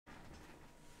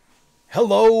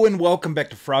Hello and welcome back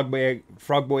to Frogboy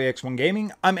X1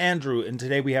 Gaming. I'm Andrew, and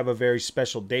today we have a very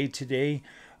special day today.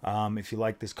 If you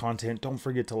like this content, don't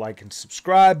forget to like and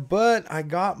subscribe. But I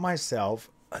got myself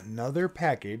another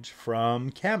package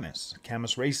from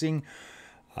CAMMUS Racing.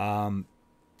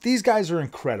 These guys are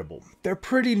incredible. They're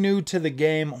pretty new to the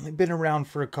game, only been around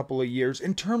for a couple of years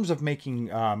in terms of making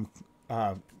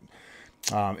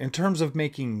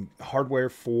hardware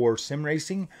for sim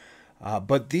racing.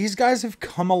 But these guys have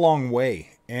come a long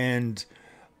way, and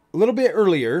a little bit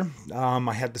earlier,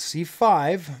 I had the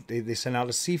C5. They sent out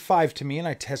a C5 to me, and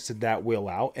I tested that wheel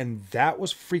out, and that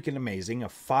was freaking amazing. A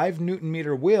 5 Newton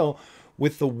meter wheel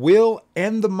with the wheel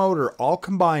and the motor all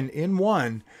combined in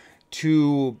one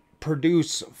to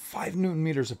produce 5 Newton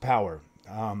meters of power.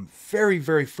 Very,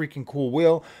 very freaking cool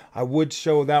wheel. I would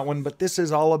show that one, but this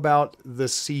is all about the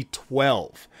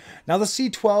C12. Now, the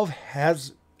C12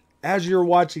 has... as you're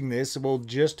watching this, it will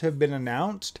just have been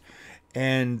announced,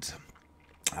 and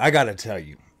I gotta tell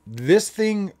you, this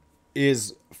thing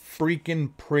is freaking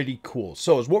pretty cool.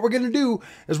 So what we're gonna do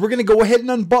is we're gonna go ahead and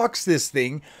unbox this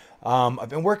thing. I've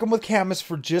been working with CAMMUS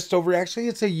for just over, actually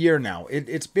it's a year now.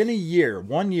 It's been a year,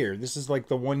 1 year. This is like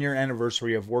the 1 year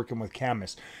anniversary of working with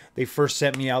CAMMUS. They first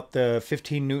sent me out the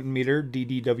 15 Newton meter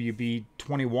DDWB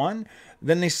 21.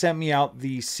 Then they sent me out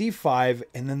the C5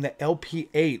 and then the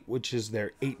LP8, which is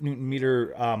their 8 Newton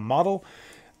meter model.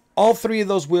 All three of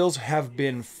those wheels have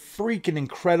been freaking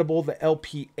incredible. The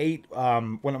LP8,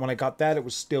 when I got that, it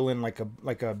was still in like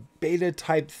a beta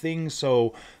type thing.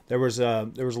 So there was a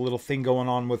little thing going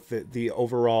on with the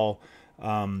overall.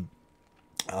 There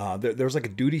was like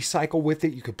a duty cycle with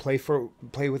it. You could play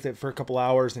with it for a couple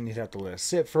hours, and you'd have to let it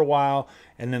sit for a while.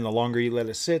 And then the longer you let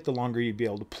it sit, the longer you'd be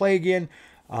able to play again.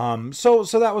 So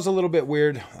that was a little bit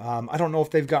weird. I don't know if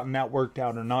they've gotten that worked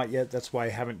out or not yet. That's why I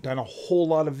haven't done a whole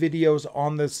lot of videos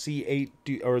on the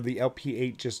C8 or the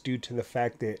LP8, just due to the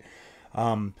fact that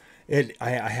I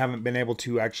haven't been able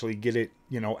to actually get it,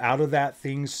 out of that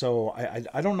thing. So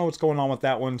I don't know what's going on with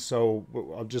that one. So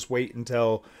I'll just wait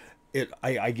until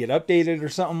I get updated or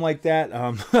something like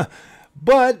that.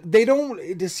 But they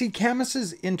don't, to see CAMMUS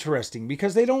is interesting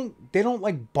because they don't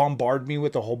like bombard me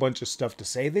with a whole bunch of stuff to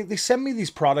say. They send me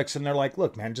these products and they're like,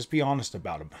 look, man, just be honest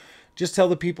about them. Just tell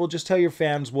the people, just tell your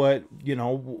fans what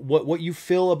you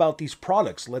feel about these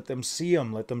products. Let them see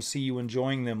them. Let them see you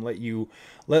enjoying them. Let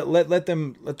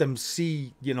them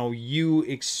see, you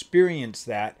experience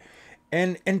that.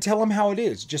 And tell them how it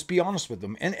is. Just be honest with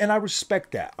them. And I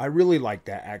respect that. I really like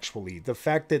that, actually. The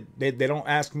fact that they don't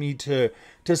ask me to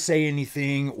say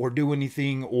anything or do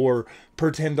anything or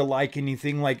pretend to like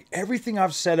anything. Like, everything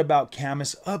I've said about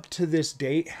CAMMUS up to this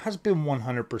date has been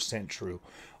 100% true.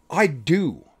 I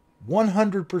do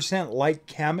 100% like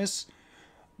CAMMUS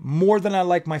more than I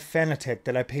like my Fanatec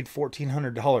that I paid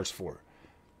 $1,400 for.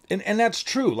 And that's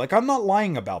true. Like, I'm not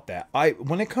lying about that.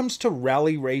 When it comes to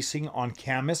rally racing on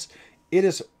CAMMUS, it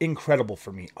is incredible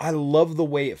for me. I love the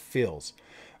way it feels.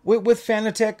 With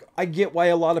Fanatec, I get why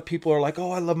a lot of people are like,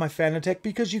 oh, I love my Fanatec,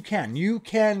 because you can. You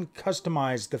can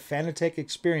customize the Fanatec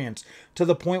experience to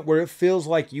the point where it feels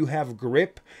like you have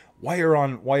grip while you're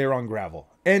on gravel.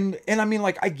 And I mean,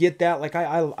 like, I get that. Like,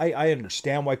 I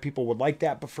understand why people would like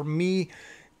that. But for me,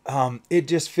 it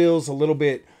just feels a little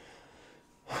bit...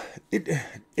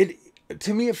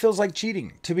 To me, it feels like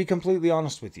cheating, to be completely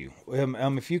honest with you.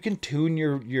 If you can tune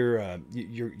your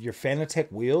Fanatec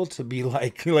wheel to be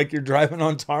like you're driving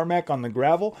on tarmac on the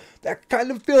gravel, that kind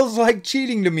of feels like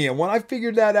cheating to me. And when I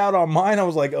figured that out on mine, I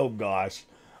was like, oh gosh,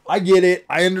 I get it.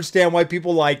 I understand why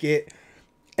people like it.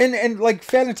 And like,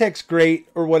 Fanatec's great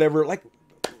or whatever. Like,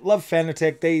 love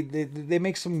Fanatec. They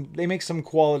make some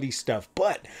quality stuff.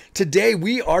 But today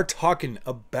we are talking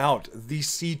about the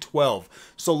C12.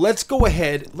 So let's go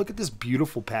ahead. Look at this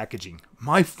beautiful packaging.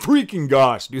 My freaking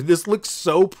gosh, dude, this looks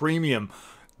so premium.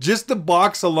 Just the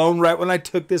box alone, right when I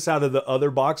took this out of the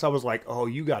other box, I was like, oh,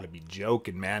 you gotta be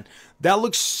joking, man. That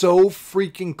looks so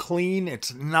freaking clean.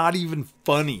 It's not even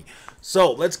funny.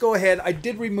 So let's go ahead. I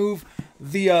did remove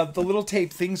the little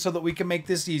tape thing so that we can make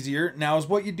this easier. Now, is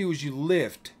what you do is you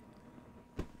lift.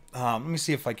 Let me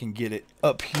see if I can get it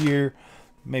up here.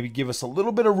 Maybe give us a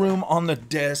little bit of room on the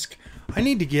desk. I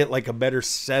need to get like a better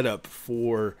setup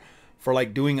for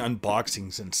like doing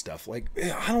unboxings and stuff. Like,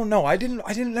 I don't know. I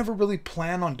didn't ever really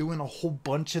plan on doing a whole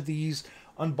bunch of these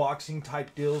unboxing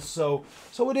type deals. So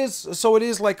it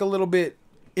is like a little bit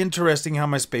interesting how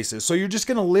my space is. So you're just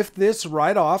gonna lift this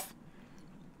right off.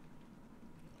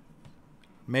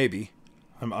 Maybe.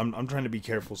 I'm trying to be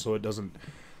careful so it doesn't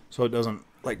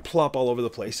like plop all over the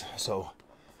place. So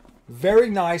very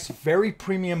nice, very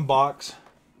premium box.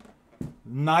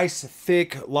 Nice,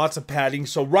 thick, lots of padding.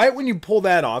 So right when you pull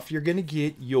that off, you're going to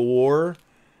get your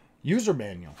user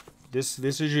manual. This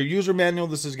is your user manual.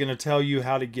 This is going to tell you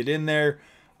how to get in there.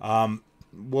 Obviously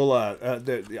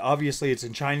it's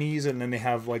in Chinese, and then they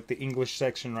have like the English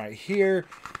section right here.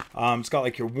 It's got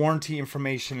like your warranty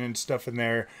information and stuff in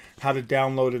there, how to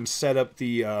download and set up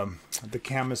the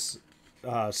CAMMUS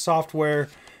software,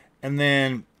 and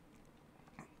then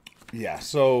yeah,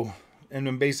 so and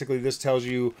then basically this tells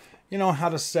you, you know, how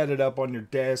to set it up on your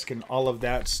desk and all of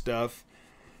that stuff,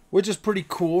 which is pretty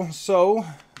cool. So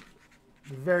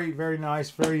very, very nice,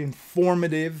 very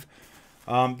informative.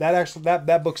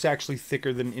 That book's actually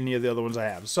thicker than any of the other ones I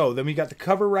have. So then we got the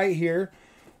cover right here.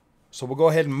 So we'll go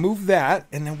ahead and move that,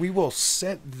 and then we will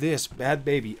set this bad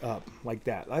baby up like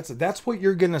that. That's what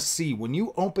you're gonna see when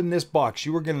you open this box.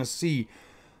 You are gonna see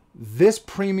this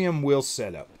premium wheel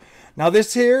setup. Now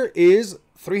this here is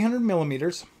 300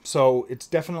 millimeters, so it's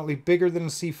definitely bigger than the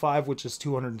C5, which is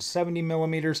 270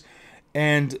 millimeters.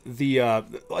 And the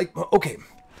okay.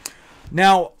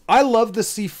 Now, I love the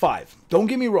C5. Don't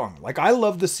get me wrong. Like, I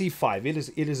love the C5.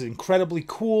 It is incredibly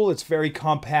cool. It's very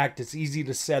compact. It's easy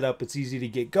to set up. It's easy to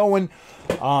get going.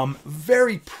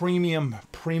 Very premium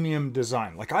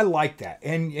design. Like, I like that.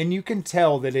 And you can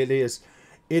tell that it is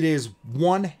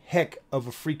one heck of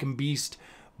a freaking beast.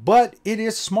 But it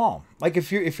is small. Like, if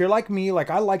you're like me, like,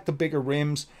 I like the bigger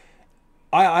rims.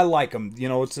 I like them. You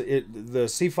know, the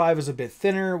C5 is a bit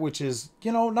thinner, which is,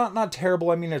 you know, not terrible.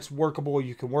 I mean, it's workable.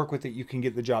 You can work with it. You can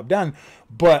get the job done.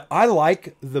 But I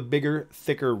like the bigger,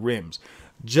 thicker rims,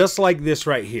 just like this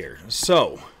right here.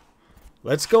 So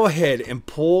let's go ahead and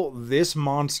pull this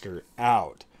monster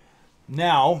out.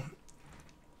 Now,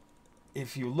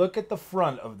 if you look at the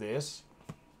front of this,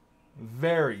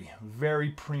 very, very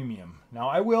premium. Now,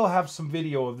 I will have some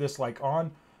video of this like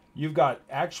on. You've got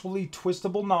actually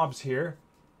twistable knobs here.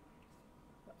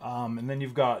 And then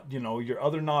you've got, you know, your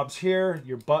other knobs here,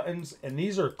 your buttons, and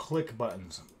these are click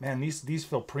buttons. Man, these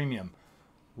feel premium.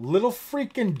 Little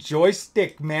freaking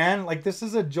joystick, man. Like, this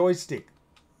is a joystick.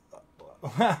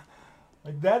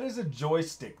 Like, that is a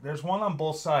joystick. There's one on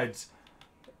both sides.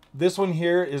 This one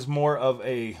here is more of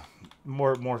a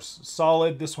more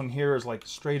solid. This one here is like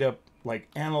straight up like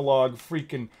analog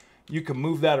freaking. You can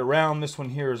move that around. This one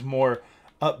here is more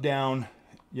up, down,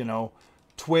 you know,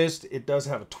 twist. It does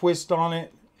have a twist on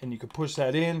it, and you can push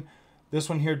that in. This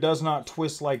one here does not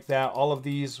twist like that. All of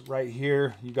these right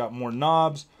here, you got more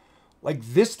knobs. Like,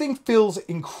 this thing feels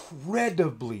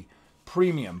incredibly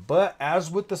premium. But as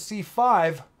with the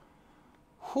C5,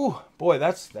 whew, boy,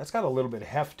 that's got a little bit of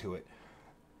heft to it.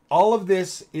 All of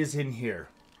this is in here.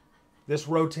 This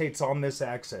rotates on this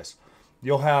axis.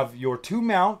 You'll have your two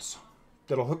mounts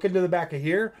that'll hook into the back of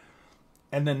here.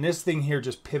 And then this thing here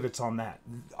just pivots on that.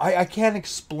 I can't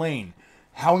explain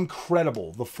how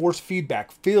incredible the force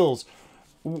feedback feels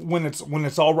when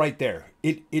it's all right there.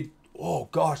 Oh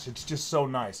gosh, it's just so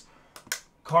nice.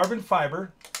 Carbon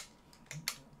fiber,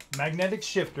 magnetic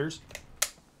shifters.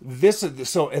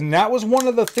 And that was one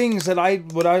of the things that I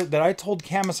told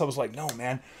CAMMUS. I was like, no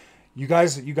man, you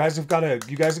guys have got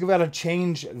to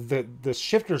change the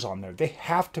shifters on there. They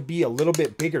have to be a little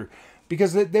bit bigger.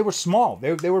 Because they were small.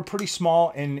 They were pretty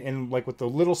small, and like with the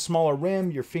little smaller rim,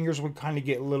 your fingers would kind of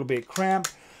get a little bit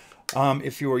cramped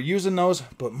if you were using those.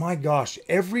 But my gosh,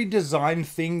 every design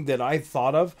thing that I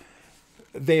thought of,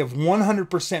 they have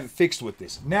 100% fixed with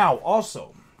this. Now,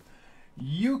 also,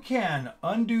 you can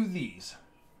undo these,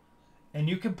 and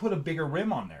you can put a bigger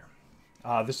rim on there.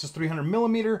 This is 300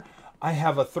 millimeter. I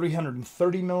have a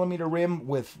 330 millimeter rim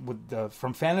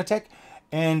from Fanatec.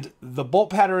 And the bolt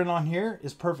pattern on here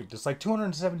is perfect. It's like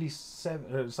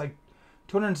 277. It's like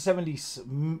 270.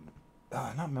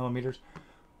 Not millimeters.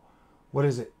 What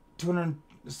is it? 200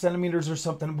 centimeters or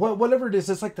something. Whatever it is.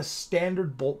 It's like the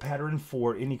standard bolt pattern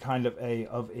for any kind of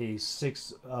a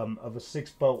six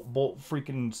bolt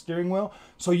freaking steering wheel.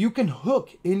 So you can hook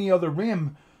any other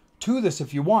rim to this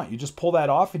if you want. You just pull that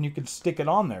off and you can stick it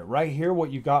on there. Right here, what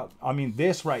you got. I mean,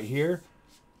 this right here.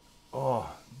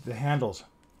 Oh, the handles.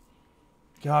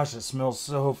 Gosh, it smells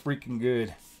so freaking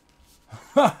good.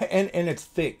 and it's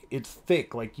thick. It's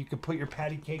thick. Like, you could put your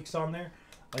patty cakes on there.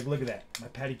 Like, look at that. My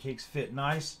patty cakes fit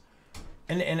nice.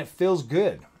 And it feels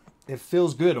good. It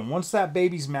feels good. And once that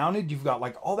baby's mounted, you've got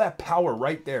like all that power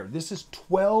right there. This is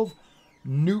 12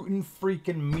 Newton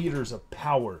freaking meters of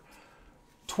power.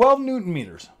 12 Newton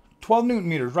meters. 12 Newton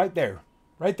meters right there.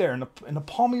 Right there in the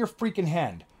palm of your freaking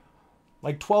hand.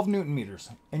 Like 12 Newton meters.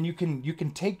 And you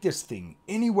can take this thing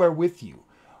anywhere with you.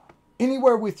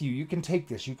 Anywhere with you, you can take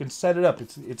this. You can set it up.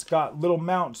 It's got little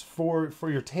mounts for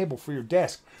your table, for your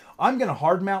desk. I'm going to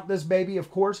hard mount this baby, of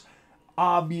course.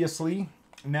 obviously.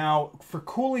 Now, for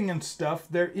cooling and stuff,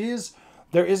 there is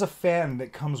a fan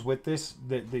that comes with this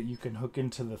that you can hook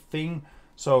into the thing.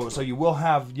 So you will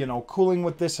have, you know, cooling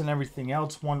with this and everything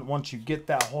else once you get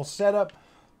that whole setup.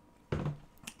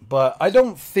 But I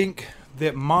don't think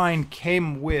that mine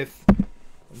came with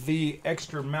the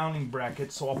extra mounting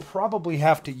bracket, so I'll probably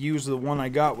have to use the one I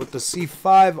got with the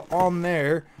C5 on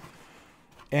there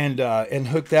and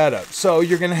hook that up. So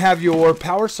you're going to have your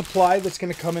power supply that's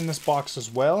going to come in this box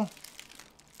as well.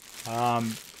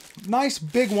 Nice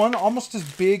big one, almost as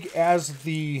big as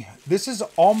this is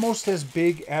almost as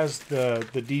big as the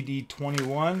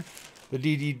DD21, the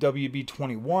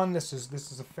DDWB21. This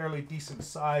is a fairly decent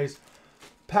size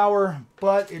power,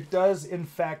 but it does in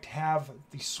fact have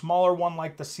the smaller one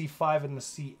like the C5 and the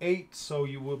C8, so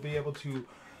you will be able to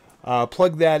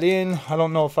plug that in. I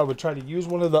don't know if I would try to use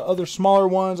one of the other smaller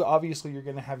ones. Obviously you're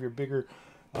going to have your bigger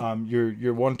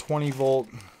your 120 volt,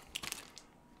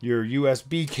 your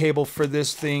USB cable for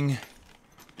this thing,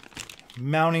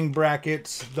 mounting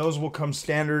brackets, those will come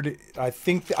standard. I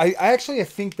think I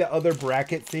think the other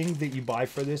bracket thing that you buy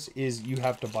for this is you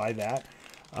have to buy that.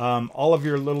 All of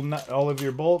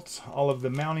your bolts, all of the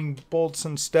mounting bolts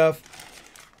and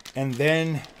stuff, and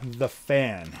then the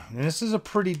fan. And this is a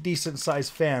pretty decent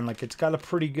sized fan. Like, it's got a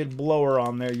pretty good blower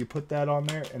on there. You put that on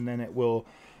there and then it will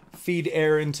feed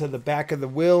air into the back of the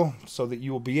wheel so that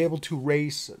you will be able to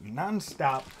race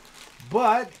non-stop.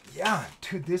 But yeah,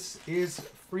 dude, this is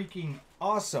freaking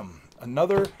awesome.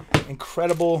 Another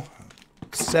incredible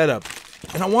setup.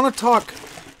 And I want to talk,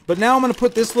 but now I'm going to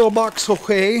put this little box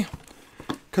away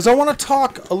because I want to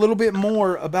talk a little bit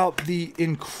more about the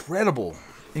incredible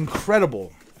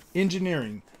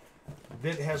engineering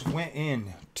that has went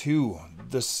in to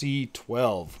the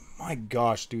C12. My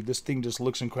gosh, dude, this thing just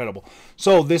looks incredible.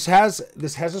 So this has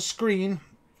a screen,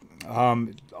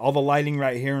 all the lighting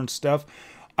right here and stuff.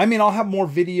 I mean, I'll have more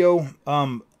video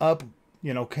up,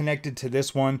 you know, connected to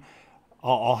this one.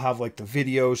 I'll have like the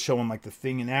videos showing like the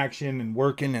thing in action and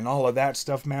working and all of that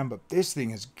stuff, man. But this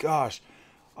thing is, gosh,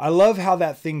 I love how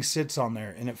that thing sits on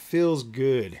there and it feels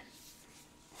good.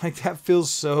 Like, that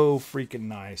feels so freaking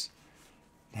nice.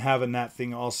 Having that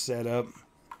thing all set up.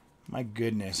 My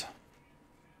goodness.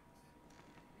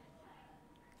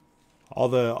 All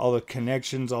the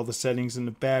connections, all the settings in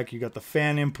the back. You got the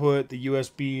fan input, the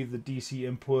USB, the DC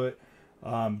input,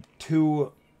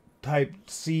 two Type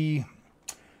C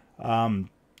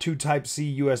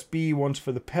USB, one's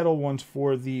for the pedal, one's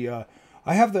for the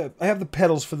I have the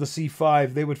pedals for the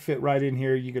C5. They would fit right in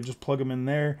here. You could just plug them in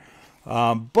there.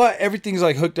 But everything's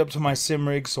like hooked up to my sim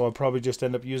rig, so I'll probably just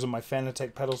end up using my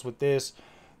Fanatec pedals with this,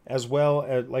 as well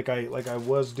as like I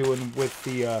was doing with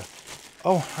the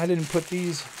oh, I didn't put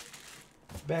these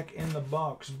back in the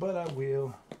box, but I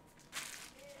will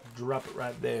drop it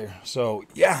right there. So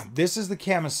yeah, this is the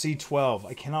CAMMUS C12.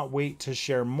 I cannot wait to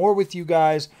share more with you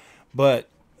guys, but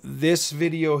this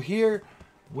video here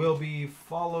will be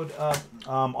followed up.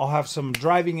 I'll have some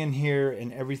driving in here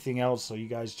and everything else, so you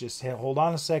guys just hold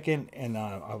on a second and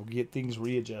I'll get things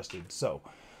readjusted. So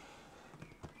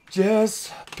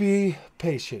just be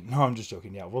patient. No, I'm just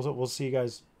joking. Yeah, we'll see you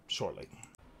guys shortly.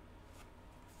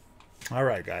 All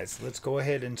right, guys, let's go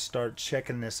ahead and start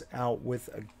checking this out with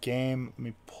a game. Let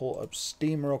me pull up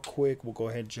Steam real quick. We'll go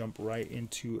ahead and jump right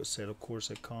into Assetto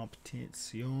Corsa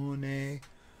Competizione,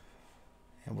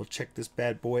 and we'll check this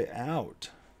bad boy out.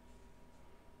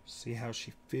 See how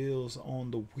she feels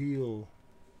on the wheel.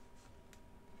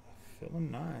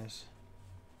 Feeling nice.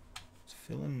 It's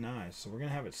feeling nice. So we're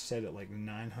gonna have it set at like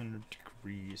 900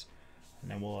 degrees,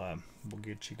 and then we'll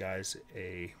get you guys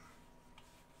a.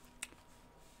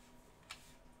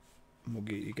 We'll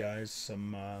get you guys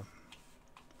some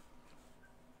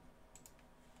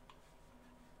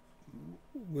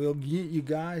we'll get you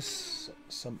guys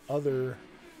some other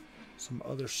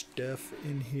stuff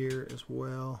in here as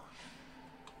well.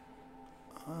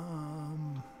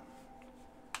 Let's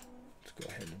go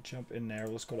ahead and jump in there.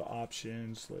 Let's go to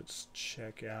options. Let's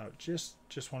check out. Just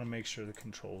want to make sure the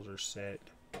controls are set.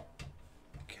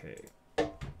 Okay.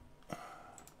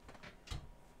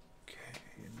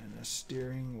 The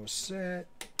steering was set.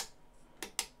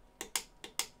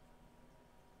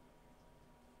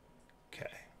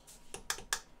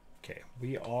 Okay,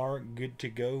 we are good to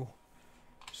go.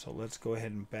 So let's go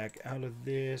ahead and back out of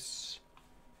this,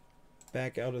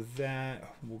 back out of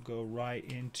that. We'll go right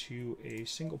into a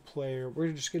single player.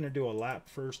 We're just gonna do a lap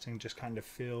first and just kind of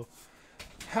feel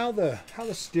how the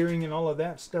steering and all of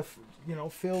that stuff, you know,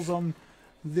 feels on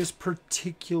this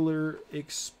particular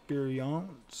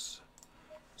experience.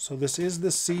 So this is the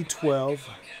C12.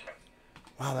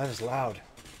 Wow, that is loud.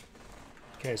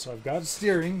 Okay, so I've got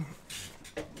steering.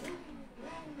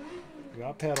 We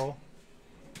got pedal.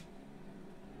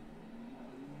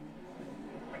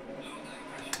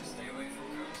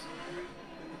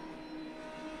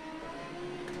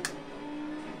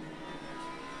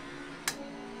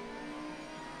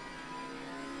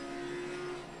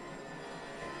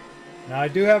 Now I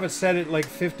do have it set at like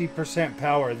 50%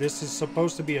 power. This is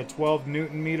supposed to be a 12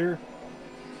 Newton meter.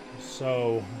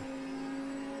 So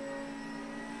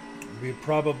we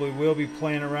probably will be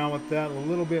playing around with that a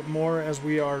little bit more as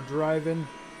we are driving.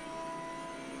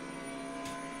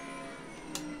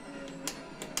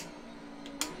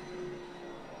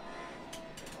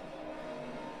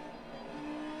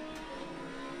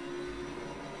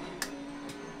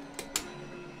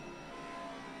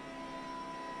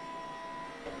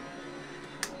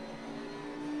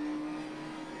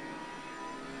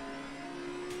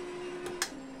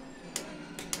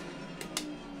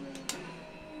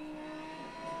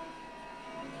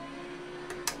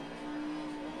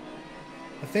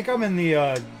 I think I'm in the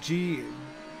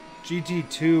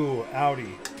GT2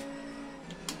 Audi.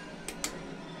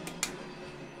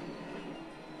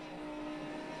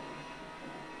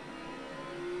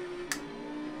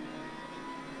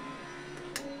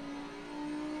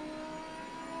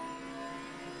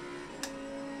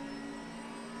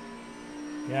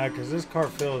 Yeah, because this car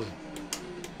feels...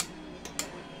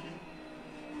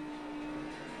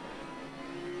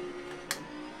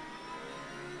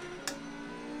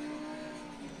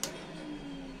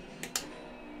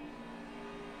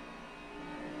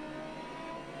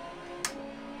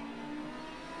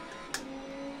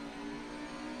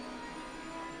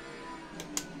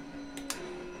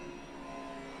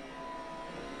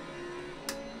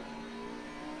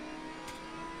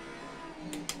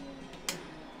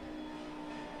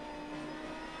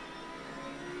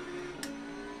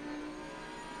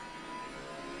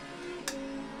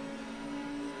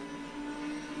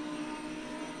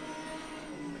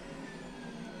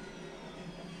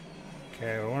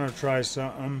 Okay, I want to try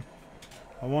something.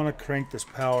 I want to crank this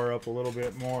power up a little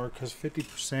bit more because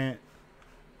 50% is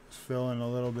feeling a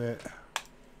little bit.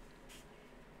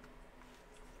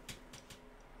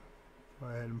 Go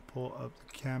ahead and pull up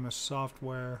the CAMMUS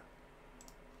software.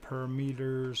 Per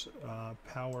meters,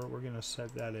 power, we're going to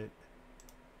set that at.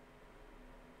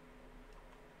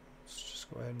 Let's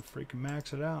just go ahead and freaking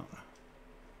max it out.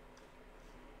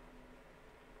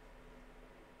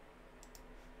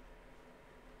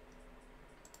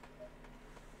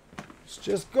 Let's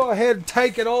just go ahead and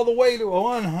take it all the way to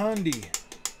 100.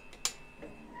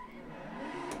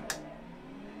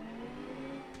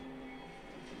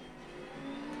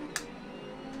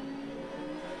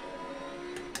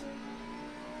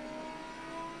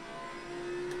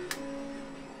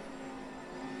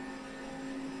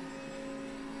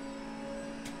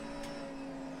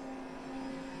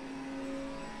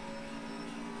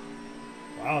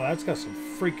 Wow, that's got some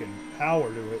freaking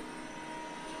power to it.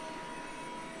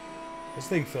 This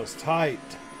thing feels tight.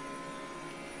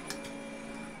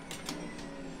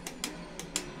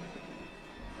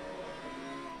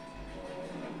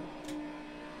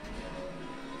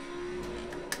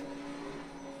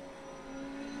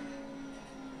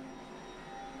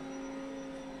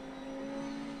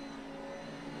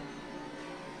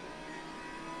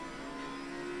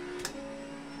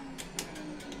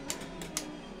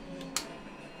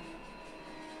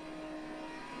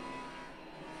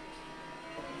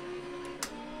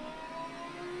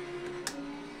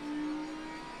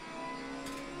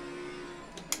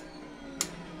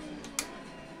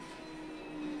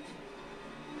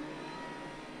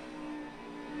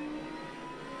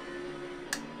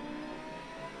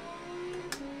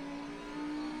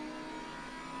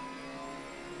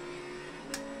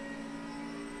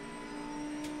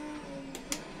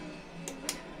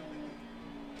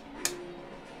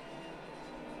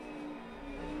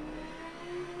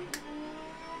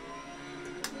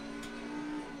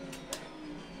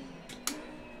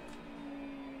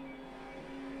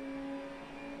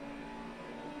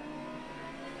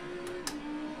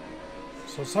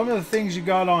 So some of the things you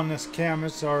got on this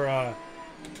CAMMUS are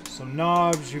some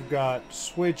knobs, you've got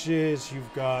switches,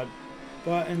 you've got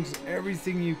buttons,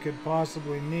 everything you could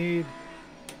possibly need.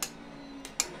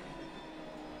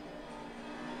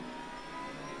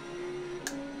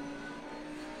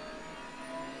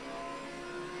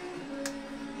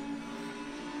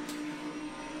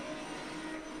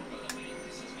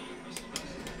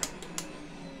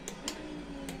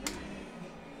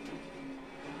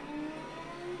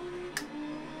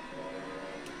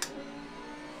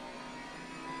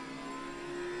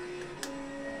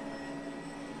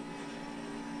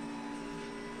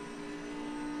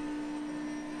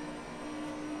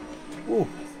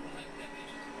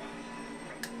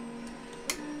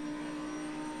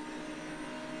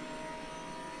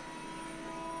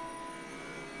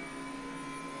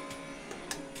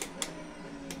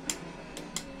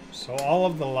 So all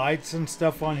of the lights and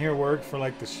stuff on here work for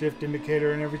like the shift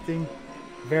indicator and everything.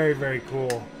 Very, very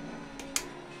cool.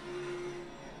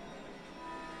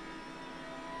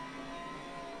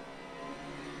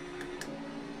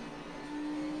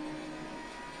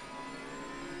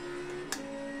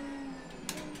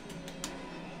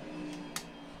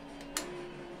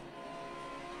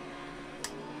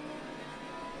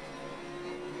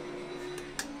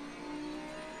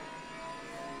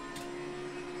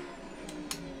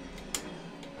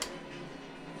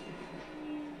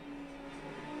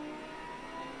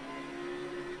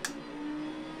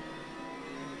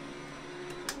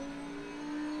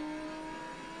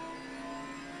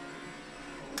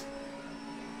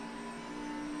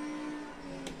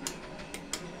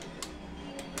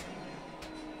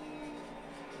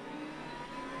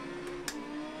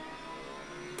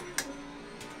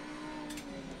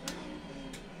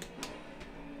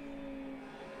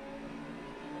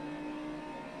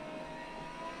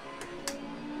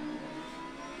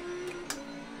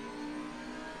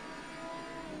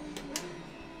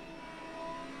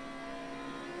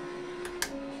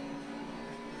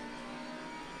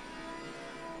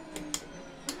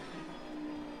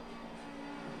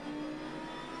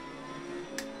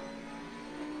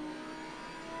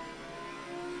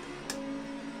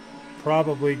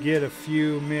 Probably get a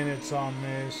few minutes on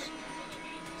this.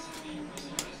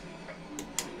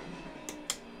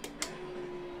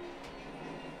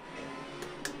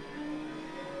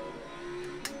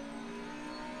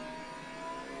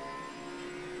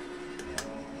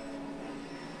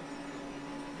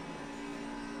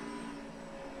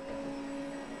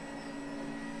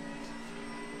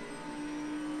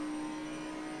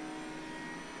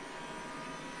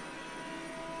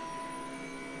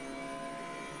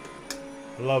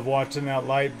 I love watching that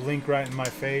light blink right in my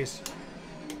face.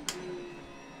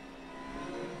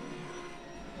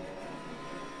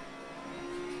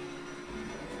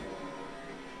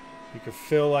 You can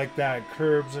feel like that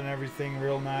curbs and everything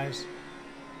real nice.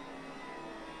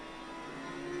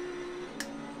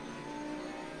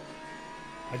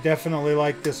 I definitely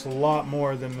like this a lot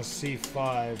more than the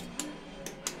C5.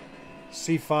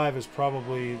 C5 is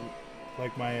probably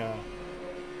like my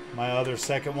my other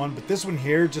second one, but this one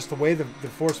here, just the way the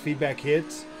force feedback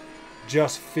hits,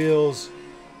 just feels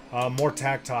more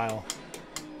tactile.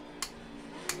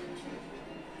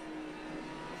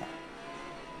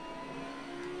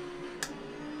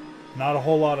 Not a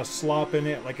whole lot of slop in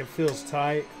it, like it feels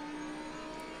tight.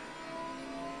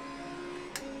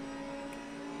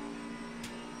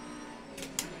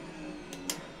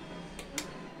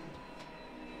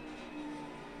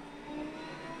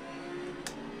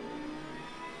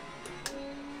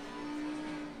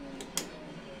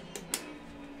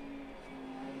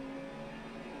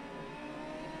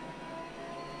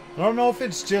 I don't know if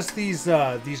it's just these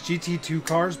GT2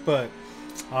 cars, but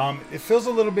it feels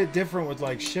a little bit different with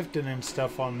like shifting and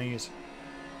stuff on these.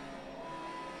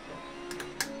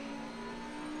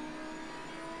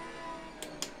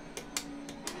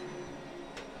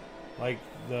 Like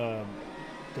the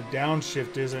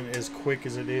downshift isn't as quick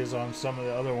as it is on some of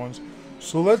the other ones.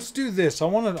 So let's do this. I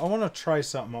wanna try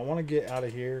something. I wanna get out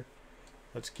of here.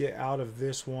 Let's get out of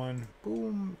this one.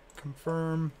 Boom.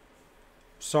 Confirm.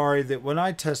 Sorry that when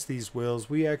I test these wheels,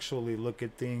 we actually look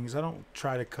at things. I don't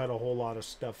try to cut a whole lot of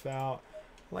stuff out.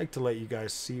 I like to let you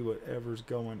guys see whatever's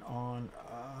going on.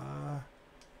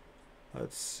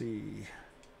 Let's see.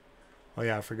 Oh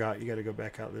yeah, I forgot. You got to go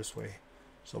back out this way.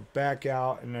 So back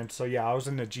out, and then so yeah, I was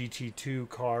in the GT2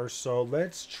 car. So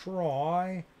let's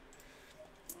try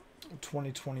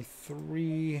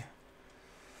 2023.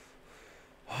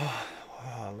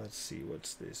 Let's see,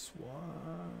 what's this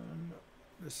one?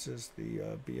 This is the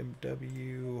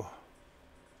BMW,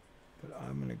 but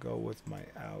I'm going to go with my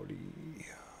Audi.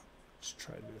 Let's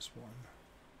try this one.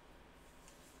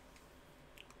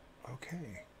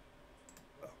 Okay.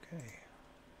 Okay.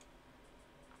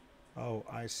 Oh,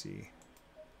 I see.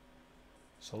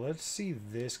 So let's see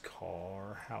this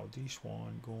car. How this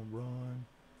one going to run?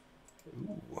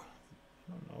 Ooh.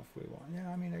 I don't know if we want...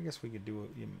 Yeah, I mean, I guess we could do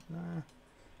it. Nah.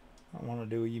 I don't want to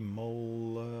do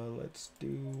Imola. Let's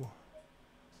do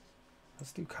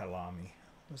Kyalami.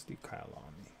 Let's do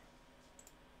Kyalami.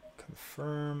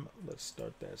 Confirm. Let's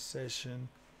start that session.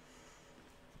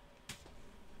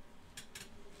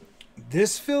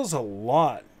 This feels a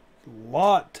lot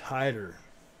tighter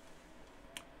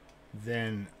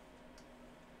than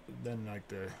like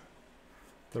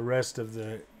the rest of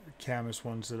the CAMMUS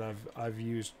ones that I've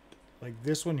used. Like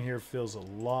this one here feels a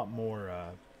lot more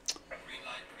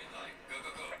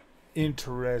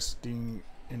interesting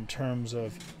in terms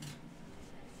of...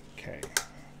 Okay.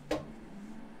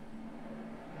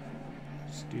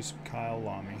 do some Kyle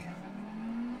Lamy.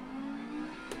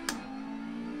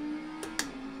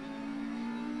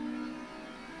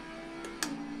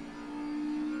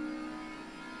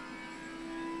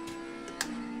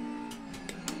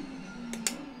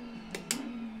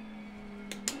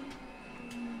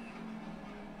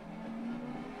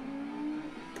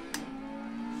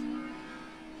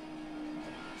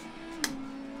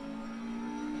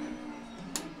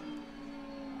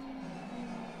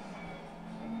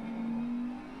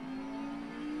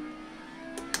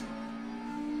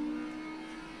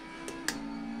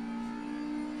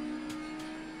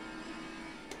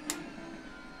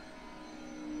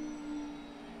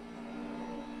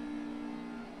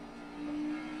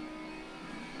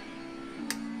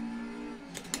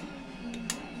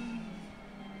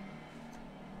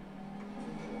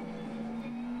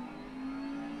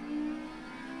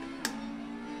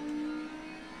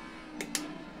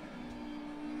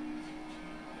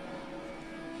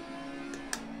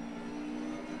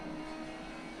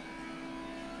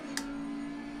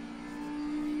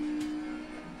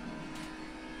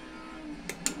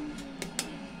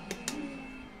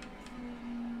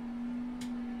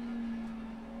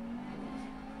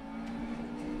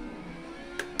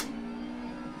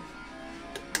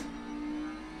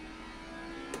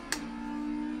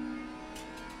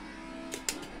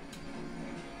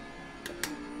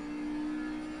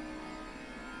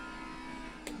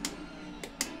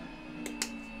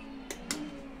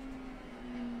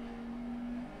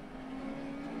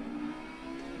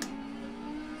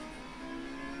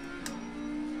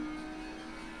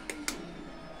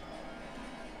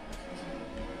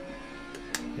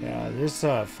 Yeah, this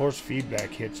force feedback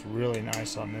hits really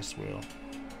nice on this wheel.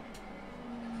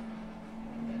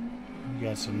 You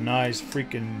got some nice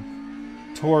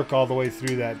freaking torque all the way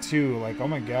through that too. Like, oh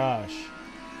my gosh.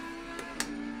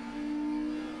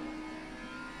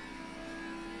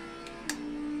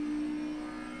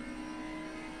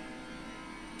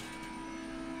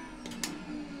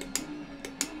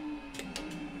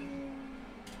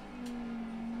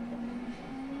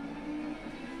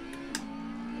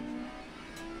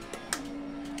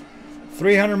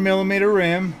 .300mm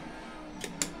rim.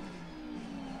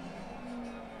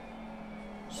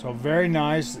 So very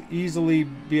nice. Easily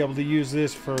be able to use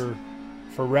this for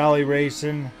rally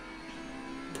racing.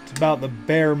 It's about the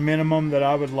bare minimum that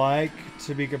I would like,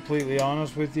 to be completely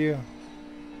honest with you.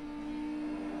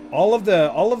 All of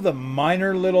the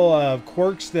minor little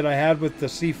quirks that I had with the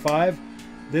C5,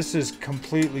 this has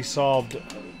completely solved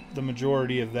the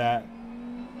majority of that.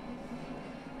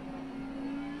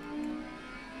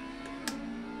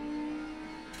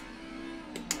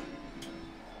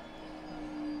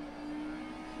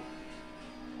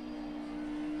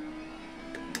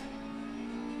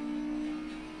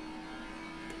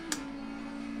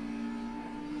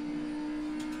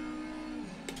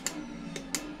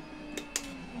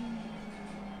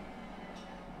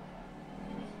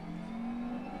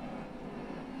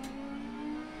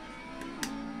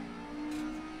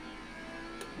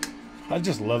 I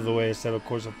just love the way a set of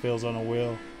course it feels on a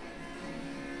wheel.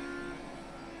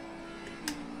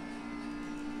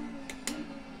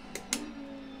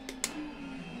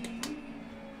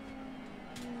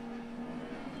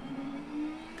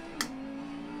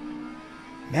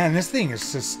 Man, this thing is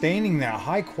sustaining that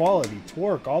high quality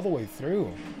torque all the way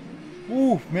through.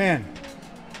 Ooh, man.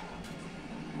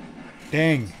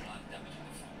 Dang.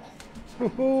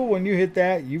 Ooh, when you hit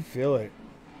that, you feel it.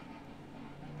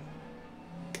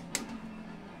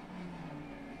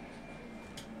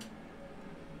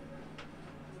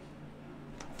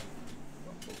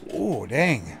 Oh,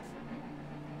 dang.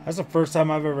 That's the first time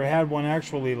I've ever had one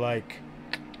actually, like,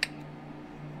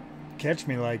 catch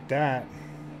me like that.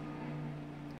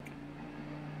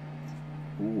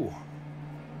 Ooh.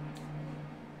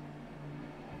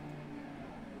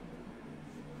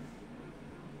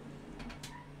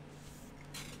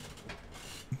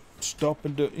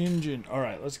 Stopping the engine. All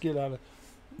right, let's get out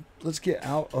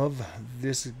of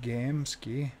this game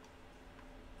ski.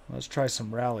 Let's try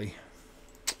some rally.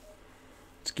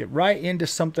 Let's get right into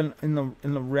something in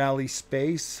the rally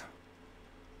space.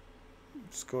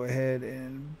 Let's go ahead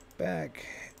and back,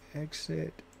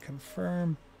 exit,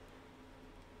 confirm,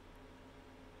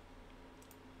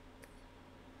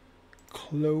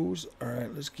 close. All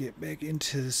right, let's get back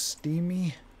into the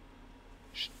Steam.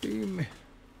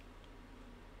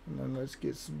 And then let's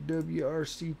get some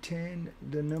WRC10,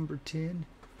 the number 10.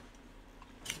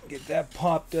 Get that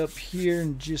popped up here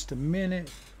in just a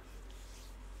minute.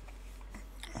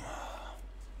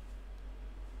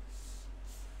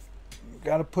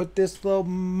 Got to put this little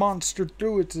monster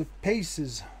through its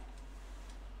paces.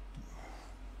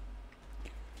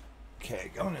 Okay,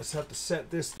 I'm gonna just have to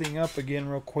set this thing up again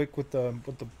real quick with the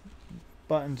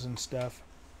buttons and stuff.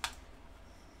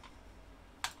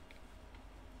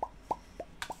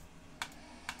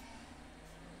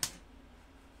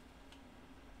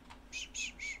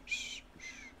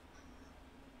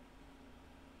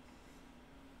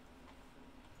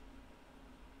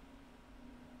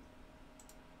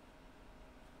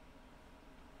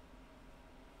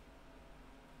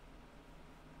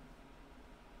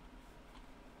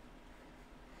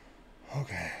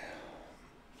 Okay.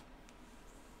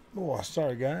 Oh,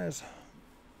 sorry guys.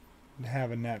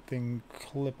 Having that thing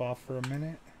clip off for a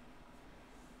minute.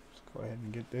 Let's go ahead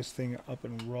and get this thing up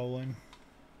and rolling.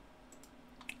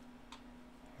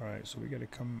 Alright, so we gotta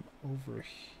come over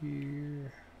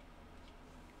here.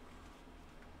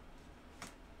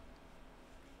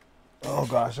 Oh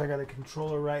gosh, I got a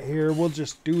controller right here. We'll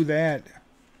just do that.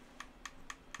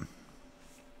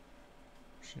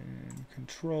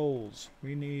 Controls.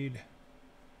 We need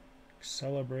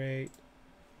celebrate.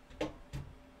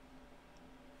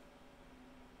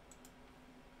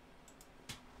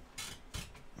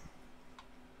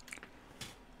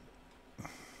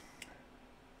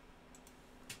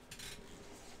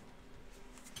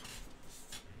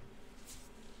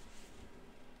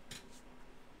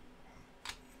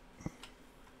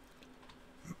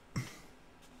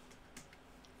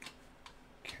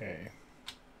 Okay.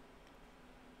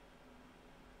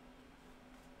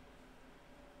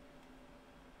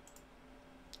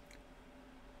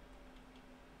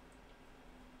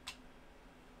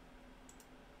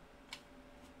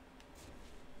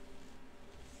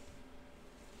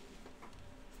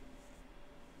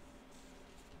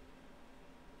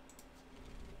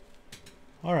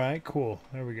 All right, cool.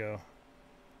 There we go.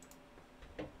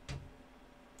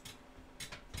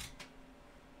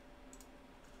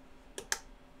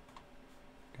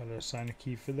 Gotta assign a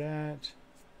key for that.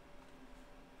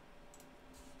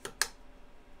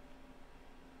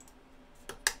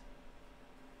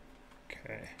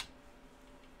 Okay.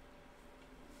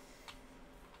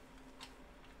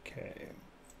 Okay.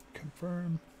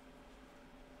 Confirm.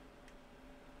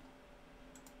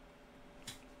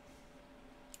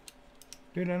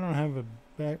 Dude, I don't have a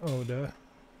back. Oh, duh.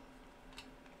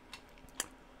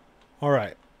 All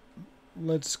right.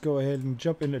 Let's go ahead and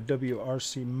jump into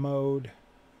WRC mode.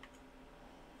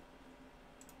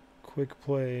 Quick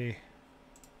play.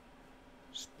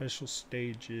 Special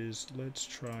stages. Let's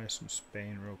try some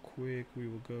Spain real quick. We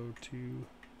will go to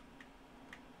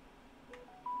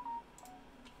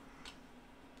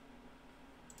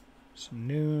some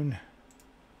noon.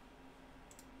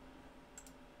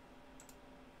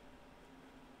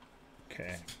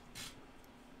 Okay.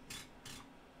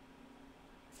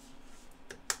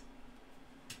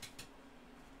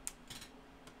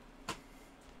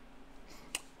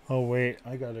 Oh wait,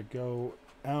 I gotta go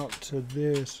out to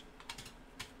this.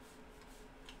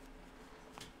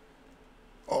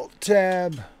 Alt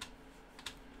tab.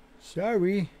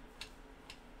 Sorry.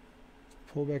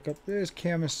 Pull back up this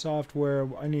CAMMUS software.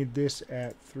 I need this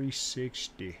at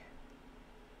 360.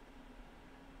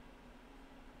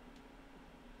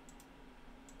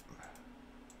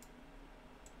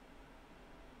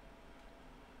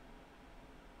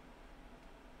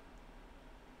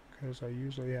 Because I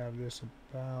usually have this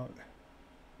about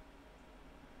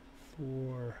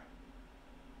 4.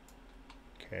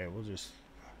 Okay, we'll just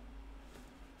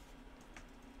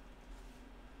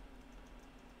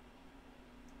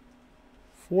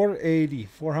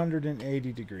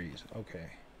 480 degrees. Okay.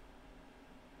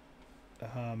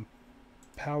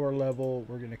 Power level,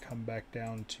 we're going to come back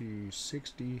down to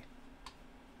 60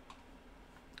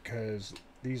 because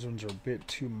these ones are a bit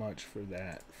too much for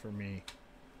that for me.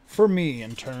 For me,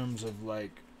 in terms of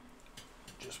like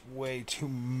just way too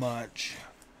much.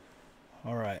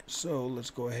 All right, so let's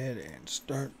go ahead and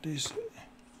start this.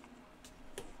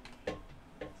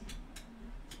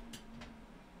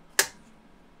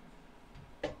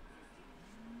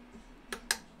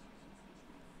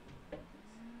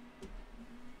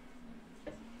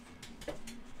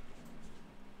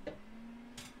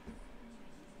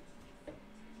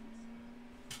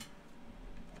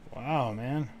 Wow,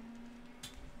 man.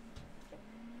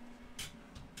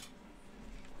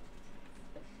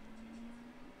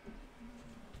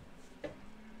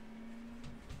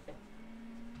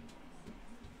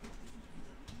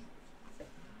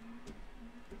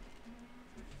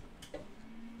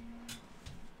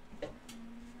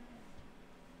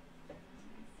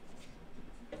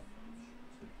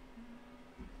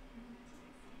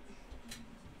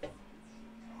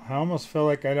 I almost feel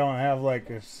like I don't have like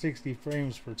a 60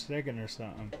 frames per second or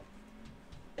something.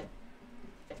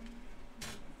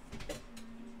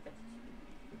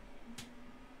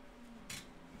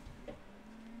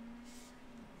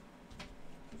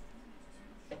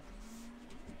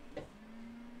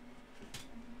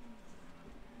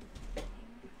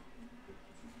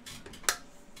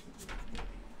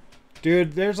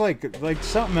 Dude, there's like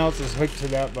something else is hooked to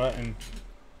that button.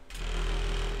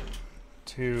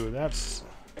 Too. That's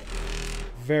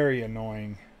very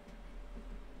annoying.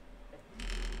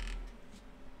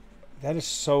 That is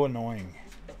so annoying.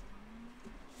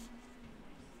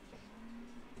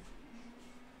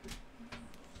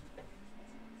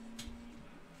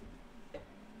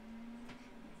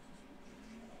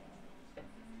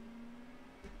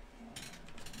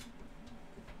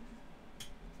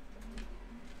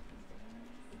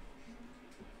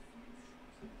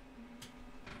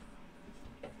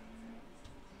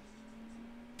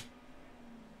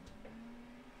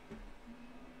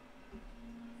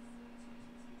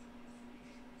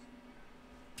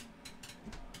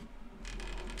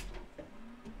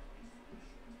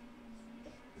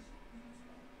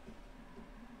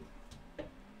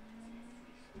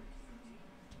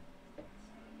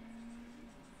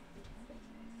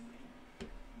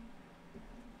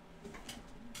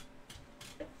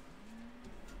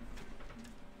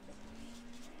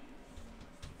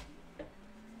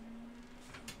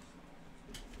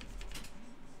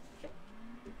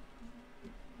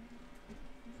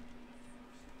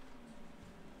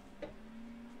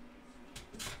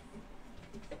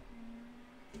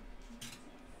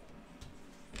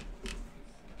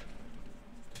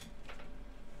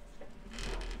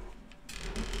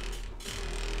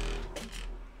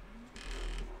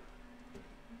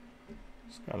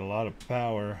 Got a lot of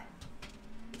power.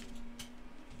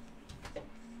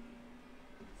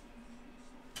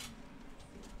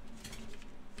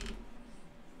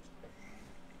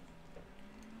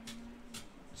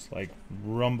 It's like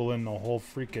rumbling the whole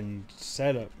freaking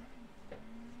setup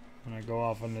when I go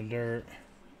off on the dirt.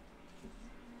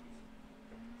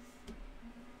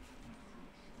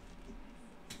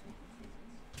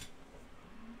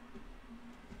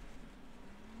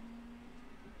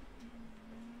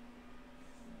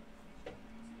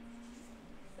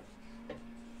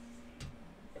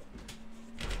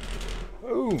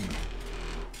 Boom.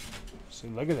 See,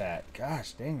 look at that.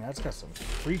 Gosh dang, that's got some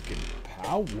freaking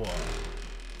power.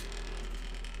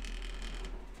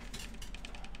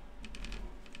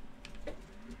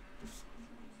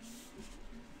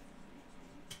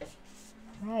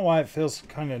 I don't know why it feels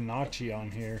kind of notchy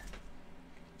on here.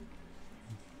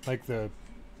 Like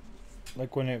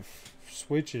when it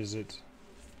switches, it's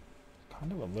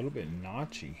kind of a little bit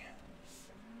notchy.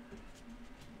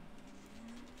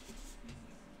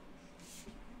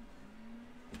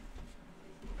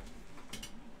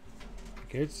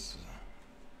 It's,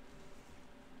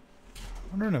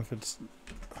 I'm wondering if it's,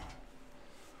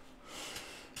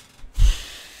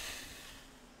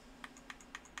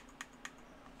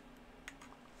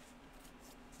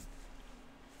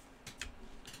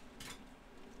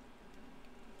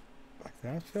 like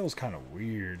that feels kind of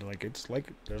weird. Like it's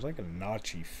like there's like a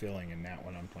notchy feeling in that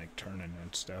when I'm like turning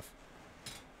and stuff.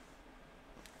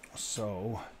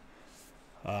 So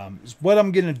what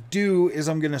I'm gonna do is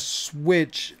I'm gonna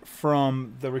switch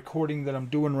from the recording that I'm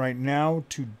doing right now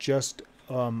to just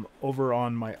over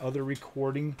on my other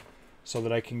recording so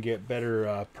that I can get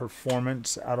better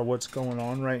performance out of what's going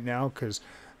on right now, because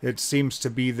it seems to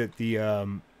be that the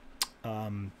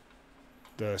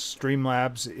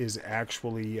Streamlabs is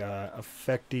actually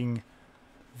affecting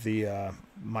the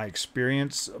my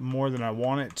experience more than I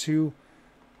want it to.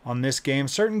 On this game,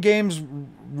 certain games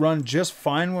run just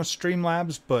fine with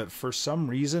Streamlabs, but for some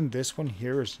reason this one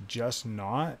here is just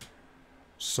not.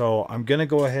 So I'm gonna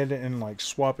go ahead and like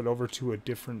swap it over to a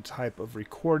different type of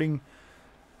recording,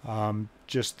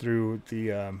 just through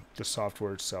the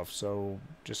software itself. So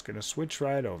just gonna switch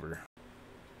right over.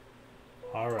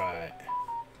 All right,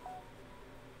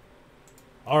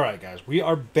 guys, we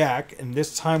are back, and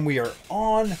this time we are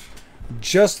on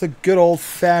just the good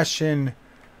old-fashioned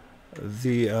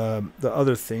the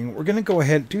other thing. We're gonna go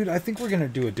ahead, dude. I think we're gonna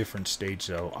do a different stage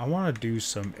though. I want to do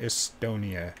some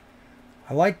Estonia.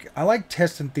 I like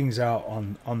testing things out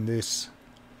on this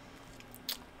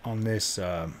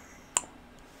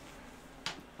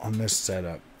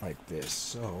setup like this.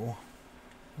 So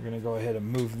we're gonna go ahead and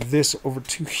move this over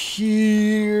to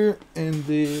here, and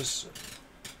this.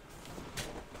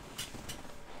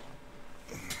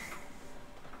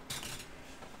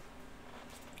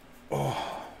 Oh.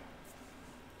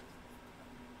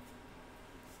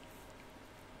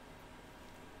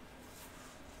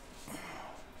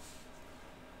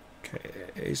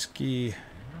 Okay, ski.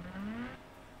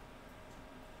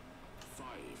 5,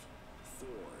 4,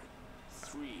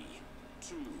 3,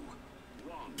 2,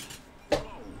 1, go. 30,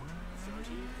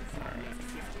 left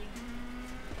 50,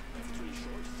 left 3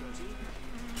 short, 30,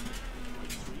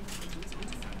 right 3, tightens, into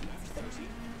 5 left, 30.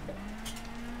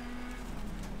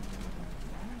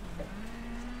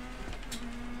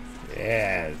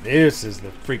 This is the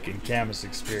freaking CAMMUS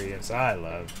experience I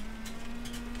love.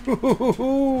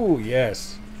 Ooh,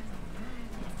 yes.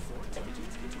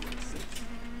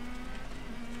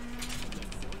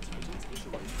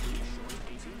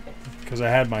 Because I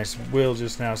had my wheel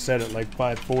just now set at like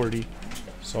 540,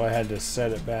 so I had to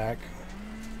set it back.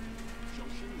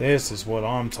 This is what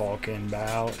I'm talking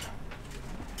about.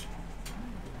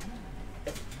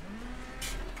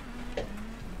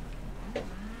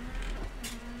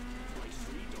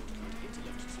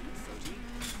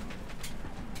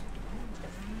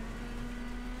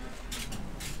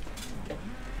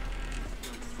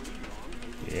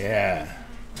 Yeah.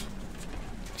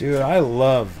 Dude, I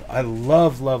love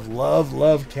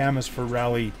CAMMUS for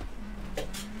Rally.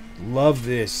 Love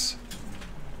this.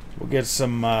 We'll get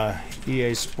some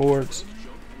EA Sports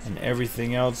and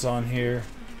everything else on here.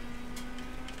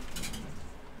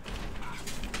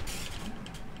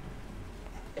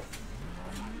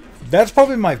 That's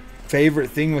probably my favorite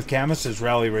thing with CAMMUS is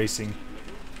rally racing.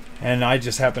 And I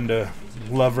just happen to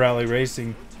love rally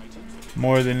racing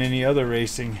more than any other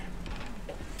racing.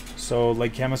 So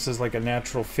like CAMMUS is like a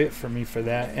natural fit for me for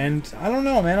that. And I don't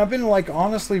know, man, I've been like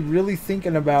honestly really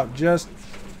thinking about just,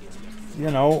 you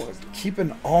know,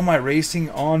 keeping all my racing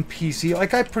on PC.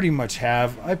 Like I pretty much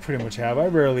have. I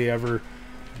rarely ever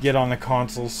get on the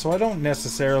consoles, so I don't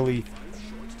necessarily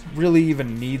really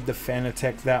even need the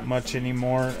Fanatec that much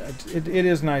anymore. It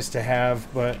is nice to have,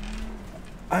 but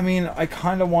I mean, I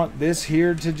kind of want this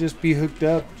here to just be hooked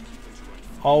up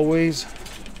always.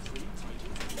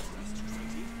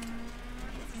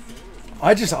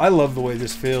 I love the way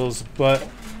this feels, but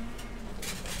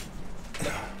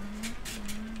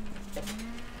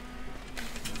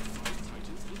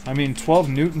I mean, 12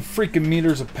 Newton freaking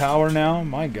meters of power now.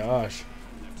 My gosh.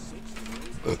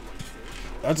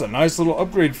 That's a nice little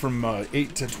upgrade from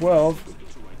 8 to 12.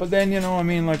 But then, you know, I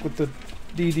mean, like with the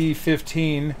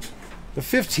DD15, the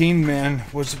 15, man,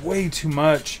 was way too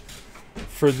much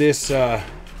for this. The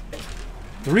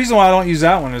reason why I don't use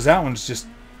that one is that one's just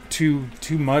too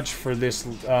much for this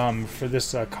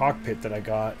cockpit that I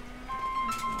got.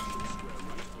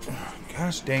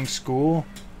 Gosh dang, school.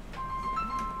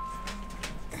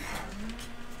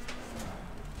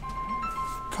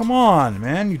 Come on,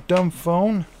 man, you dumb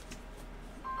phone.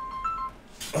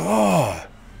 Oh,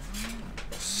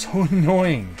 so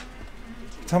annoying.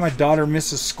 Every time my daughter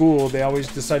misses school, they always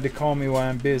decide to call me while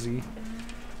I'm busy.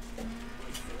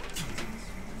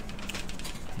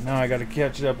 Now I got to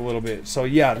catch it up a little bit. So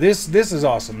yeah, this is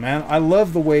awesome, man. I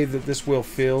love the way that this wheel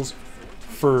feels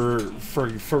for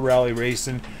rally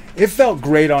racing. It felt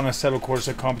great on Assetto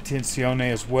Corsa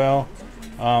Competizione as well,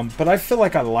 but I feel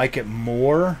like I like it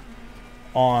more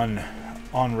on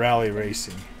rally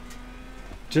racing,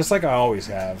 just like I always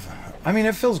have. I mean,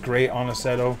 it feels great on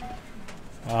Assetto.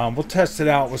 We'll test it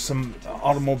out with some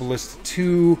Automobilista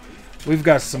 2. We've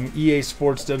got some EA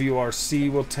Sports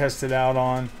WRC we'll test it out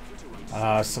on.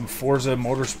 Some Forza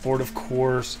Motorsport, of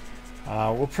course.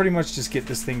 We'll pretty much just get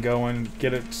this thing going,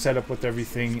 get it set up with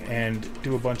everything, and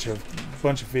do a bunch of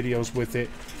videos with it.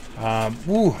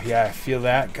 Woo, yeah, I feel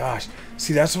that. Gosh,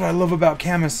 see, that's what I love about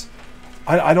CAMMUS.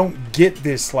 I don't get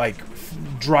this like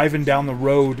driving down the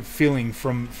road feeling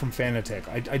from Fanatec.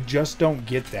 I just don't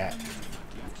get that.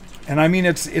 And I mean,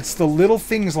 it's the little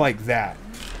things like that.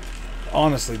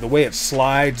 Honestly, the way it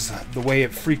slides, the way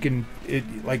it freaking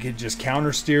it just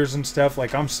counter steers and stuff.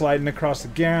 Like I'm sliding across the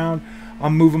ground,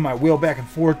 I'm moving my wheel back and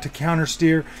forth to counter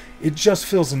steer. It just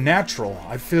feels natural.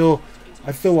 I feel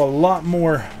a lot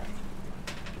more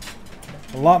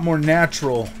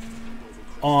natural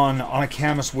on a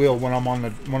CAMMUS wheel when I'm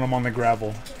on the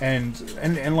gravel.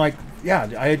 And like, yeah,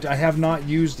 I have not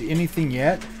used anything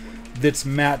yet that's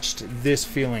matched this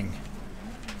feeling.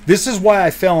 This is why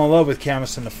I fell in love with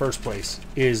CAMMUS in the first place,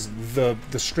 is the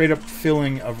straight up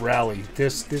feeling of rally.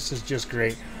 This is just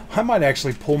great. I might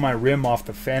actually pull my rim off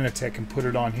the Fanatec and put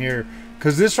it on here,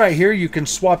 because this right here, you can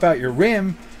swap out your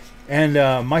rim, and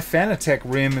my Fanatec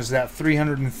rim is that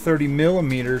 330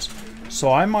 millimeters,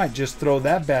 so I might just throw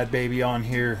that bad baby on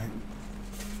here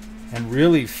and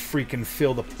really freaking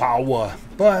feel the power.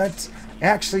 But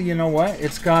actually, you know what?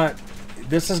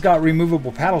 This has got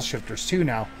removable paddle shifters too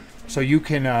now. So you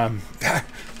can,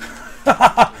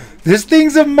 this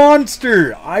thing's a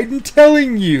monster. I am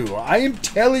telling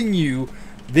you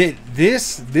that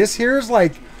this here is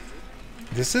like,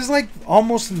 this is like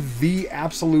almost the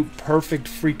absolute perfect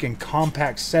freaking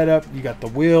compact setup. You got the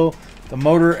wheel, the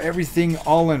motor, everything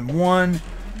all in one.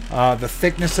 The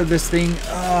thickness of this thing,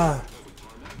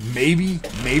 maybe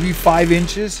 5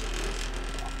 inches,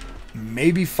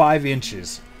 maybe 5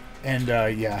 inches, and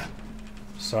yeah.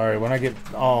 Sorry, when I get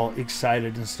all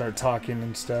excited and start talking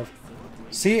and stuff.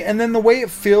 See, and then the way it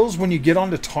feels when you get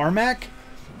onto tarmac,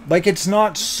 like it's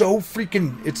not so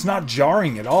freaking, it's not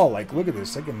jarring at all. Like, look at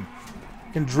this. I can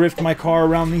drift my car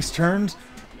around these turns.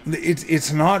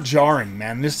 It's not jarring,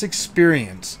 man. This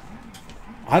experience,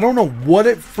 I don't know what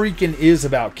it freaking is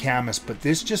about CAMMUS, but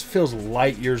this just feels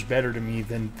light years better to me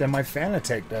than my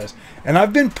Fanatec does. And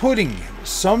I've been putting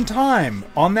some time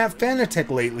on that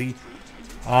Fanatec lately.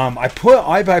 I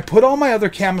put all my other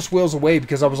CAMMUS wheels away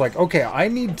because I was like, okay, I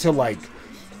need to like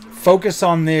focus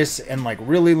on this and like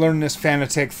really learn this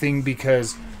Fanatec thing,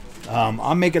 because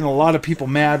I'm making a lot of people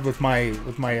mad with my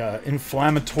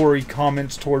inflammatory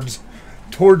comments towards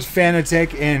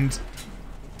Fanatec, and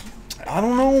I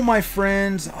don't know, my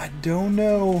friends. I don't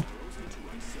know.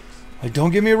 Like,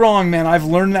 don't get me wrong, man. I've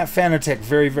learned that Fanatec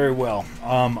very, very well.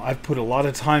 I've put a lot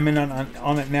of time in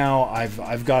on it now.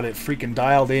 I've got it freaking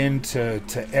dialed in to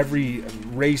every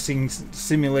racing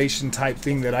simulation type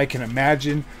thing that I can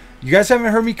imagine. You guys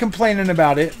haven't heard me complaining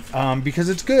about it because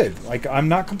it's good. Like, I'm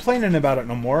not complaining about it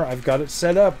no more. I've got it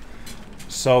set up.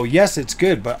 So, yes, it's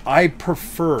good, but I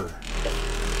prefer,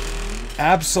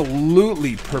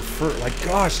 absolutely prefer, like,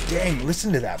 gosh dang,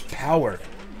 listen to that power.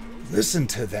 Listen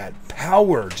to that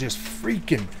power, just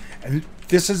freaking. And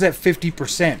this is at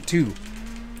 50% too.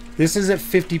 This is at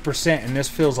 50%, and this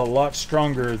feels a lot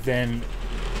stronger than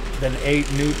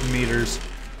 8 Newton meters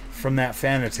from that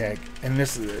Fanatec. And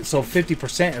this, so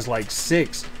 50% is like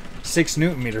 6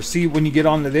 Newton meters. See, when you get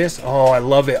onto this, oh, I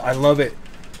love it. I love it.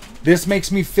 This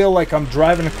makes me feel like I'm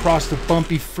driving across the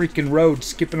bumpy freaking road,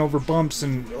 skipping over bumps,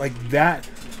 and like that.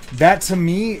 That to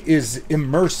me is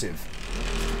immersive.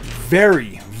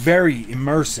 Very, very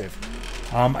immersive.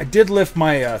 I did lift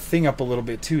my thing up a little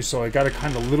bit too, so I got a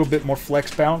kind of little bit more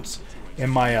flex bounce in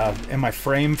my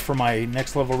frame for my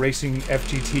Next Level Racing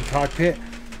FGT cockpit.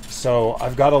 So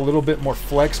I've got a little bit more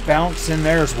flex bounce in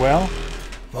there as well.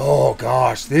 Oh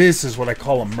gosh, this is what I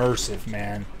call immersive,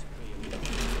 man.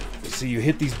 So you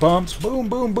hit these bumps, boom,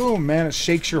 boom, boom, man. It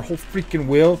shakes your whole freaking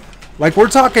wheel. Like we're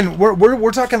talking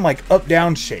like up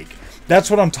down shake. That's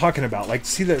what I'm talking about. Like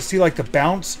see like the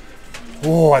bounce.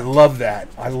 Oh, I love that.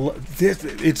 I love this.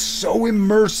 It's so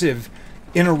immersive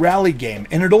in a rally game,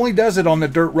 and it only does it on the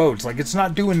dirt roads. Like it's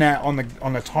not doing that on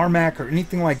the tarmac or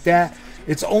anything like that.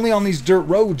 It's only on these dirt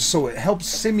roads, so it helps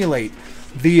simulate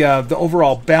the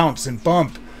overall bounce and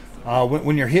bump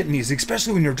when you're hitting these,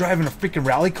 especially when you're driving a freaking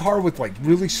rally car with like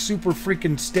really super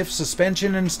freaking stiff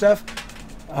suspension and stuff.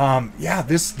 Yeah,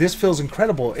 this feels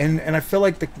incredible, and I feel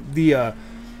like the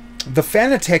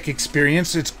Fanatec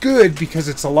experience, it's good because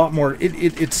it's a lot more,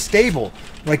 it's stable.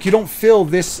 Like you don't feel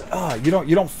this you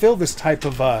don't feel this type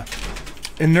of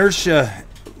inertia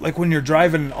like when you're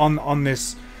driving on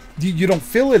this. You don't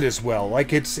feel it as well.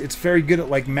 Like it's very good at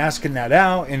like masking that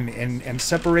out and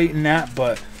separating that,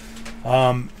 but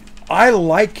I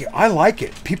like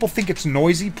it. People think it's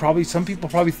noisy. Some people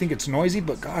probably think it's noisy,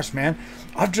 but gosh, man,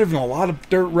 I've driven a lot of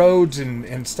dirt roads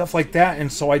and stuff like that,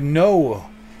 and so I know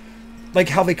like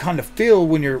how they kind of feel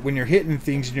when you're hitting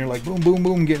things and you're like boom, boom,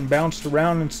 boom, getting bounced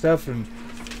around and stuff, and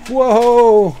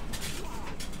whoa.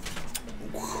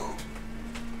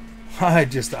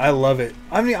 I love it.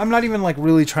 I mean, I'm not even like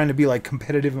really trying to be like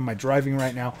competitive in my driving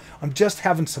right now. I'm just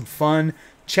having some fun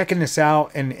checking this out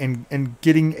and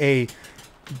getting a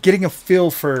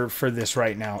feel for this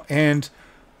right now. And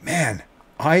man,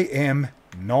 I am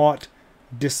not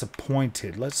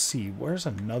disappointed. Let's see, where's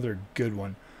another good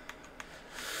one?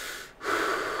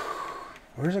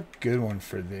 Where's a good one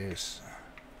for this?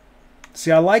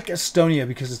 See, I like Estonia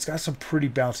because it's got some pretty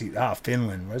bouncy.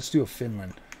 Finland. Let's do a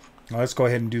Finland. Now let's go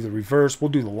ahead and do the reverse. We'll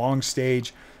do the long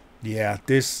stage. Yeah,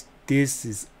 this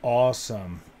is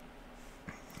awesome.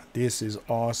 This is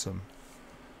awesome.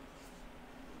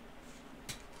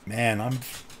 Man, I'm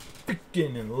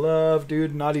freaking in love,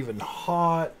 dude. Not even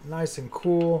hot. Nice and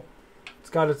cool. It's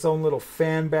got its own little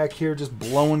fan back here just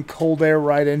blowing cold air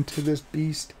right into this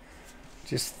beast.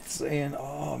 Just saying,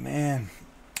 oh man.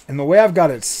 And the way I've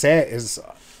got it set is,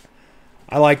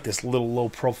 I like this little low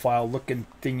profile looking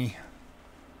thingy.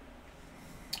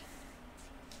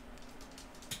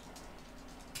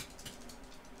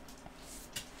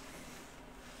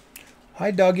 Hi,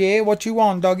 doggy. What you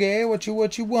want, doggy? What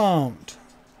you want?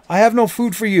 I have no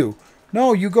food for you.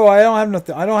 No, you go. I don't have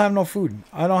nothing. I don't have no food.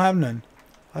 I don't have none.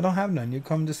 I don't have none. You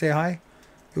come to say hi?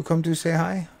 You come to say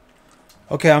hi?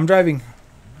 Okay, I'm driving.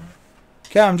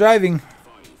 Okay, I'm driving. 5,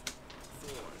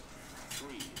 4,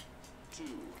 3, 2,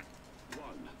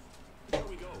 1. Here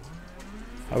we go.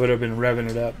 I would have been revving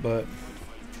it up, but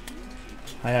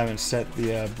I haven't set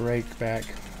the brake back.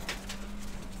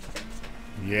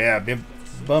 Yeah,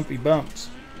 bumpy bumps.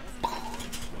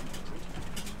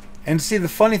 And see, the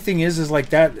funny thing is like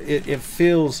that. It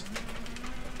feels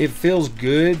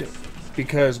good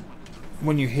because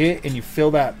when you hit and you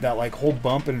feel that like whole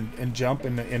bump and jump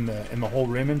in the whole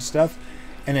rim and stuff,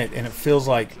 and it feels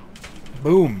like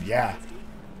boom, yeah.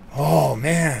 Oh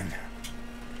man,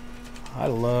 I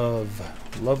love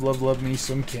me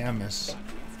some CAMMUS.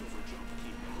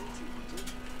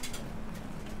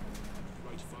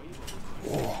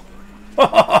 Oh.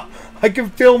 I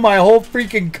can feel my whole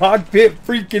freaking cockpit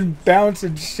freaking bounce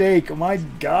and shake. Oh my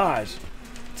gosh,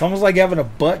 it's almost like having a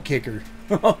butt kicker.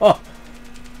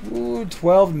 Ooh,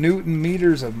 12 Newton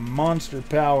meters of monster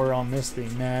power on this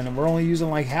thing, man, and we're only using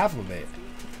like half of it,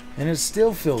 and it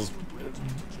still feels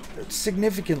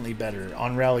significantly better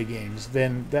on rally games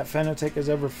than that Fanatec has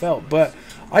ever felt. But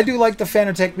I do like the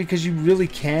Fanatec because you really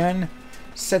can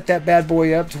set that bad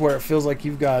boy up to where it feels like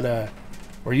you've got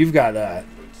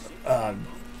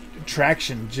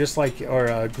traction, just like, or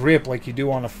a grip like you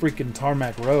do on a freaking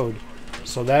tarmac road.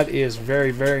 So that is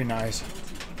very, very nice.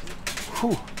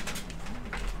 Whew.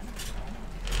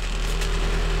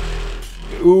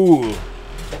 Ooh.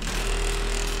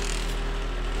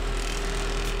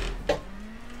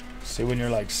 See, when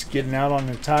you're like skidding out on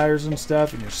the tires and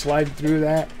stuff and you're sliding through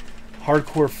that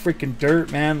hardcore freaking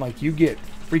dirt, man, like you get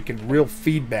freaking real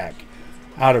feedback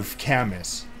out of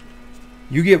CAMMUS.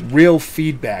 You get real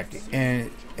feedback,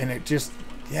 and it just,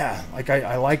 yeah, like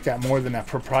I like that more than that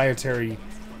proprietary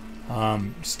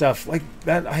stuff like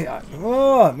that.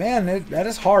 Oh man, that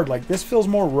is hard. Like this feels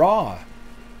more raw.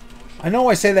 I know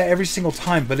I say that every single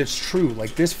time, but it's true.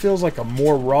 Like this feels like a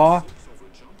more raw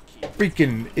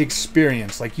freaking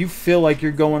experience. Like you feel like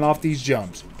you're going off these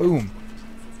jumps. Boom.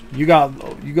 You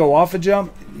go off a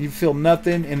jump, you feel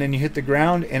nothing, and then you hit the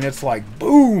ground and it's like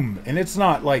boom. And it's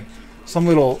not like some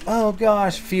little oh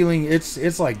gosh feeling.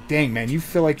 It's like dang man, you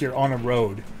feel like you're on a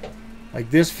road. Like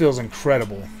this feels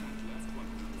incredible.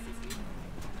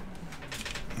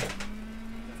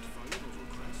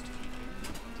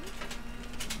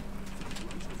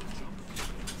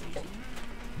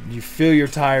 You feel your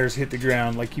tires hit the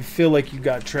ground, like you feel like you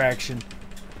got traction.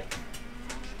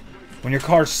 When your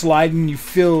car's sliding, you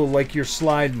feel like you're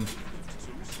sliding.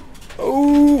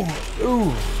 Ooh,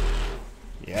 ooh,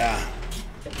 yeah.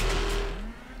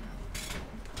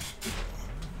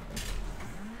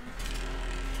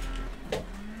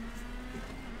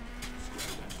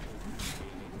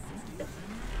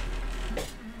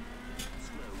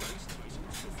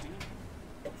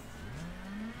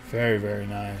 Very, very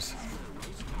nice.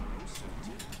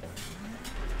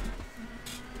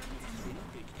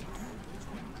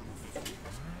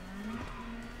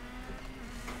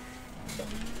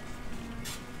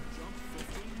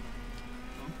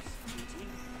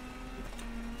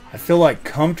 I feel like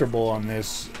comfortable on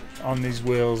these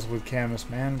wheels with CAMMUS,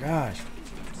 man. Gosh.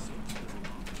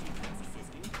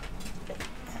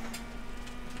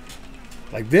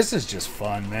 Like this is just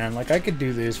fun, man. Like I could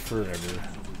do this forever.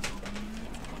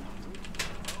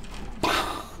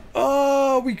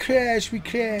 Oh, we crash, we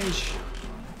crash.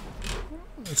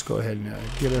 Let's go ahead and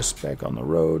get us back on the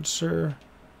road, sir.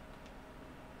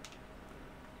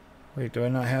 Wait, do I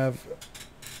not have...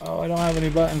 Oh, I don't have any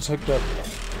buttons hooked up.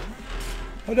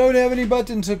 I don't have any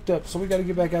buttons hooked up, so we got to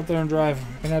get back out there and drive.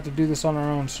 We're gonna have to do this on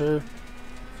our own, sir.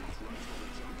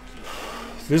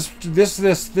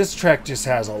 This track just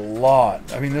has a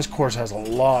lot. I mean, this course has a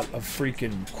lot of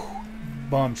freaking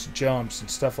bumps, jumps, and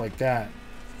stuff like that.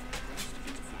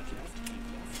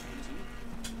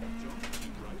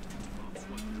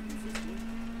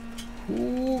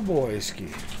 Ooh, boyski.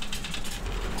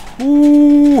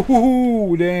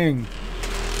 Ooh, dang.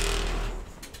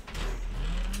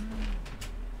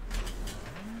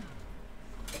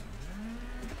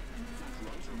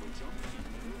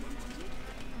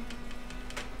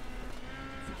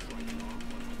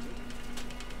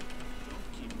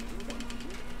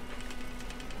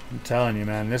 I'm telling you,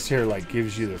 man, this here like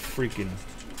gives you the freaking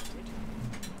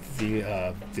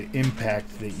the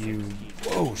impact that you.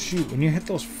 Whoa, shoot! When you hit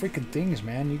those freaking things,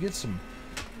 man, you get some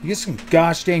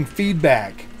gosh dang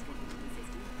feedback.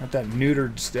 Not that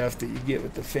neutered stuff that you get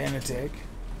with the Fanatec.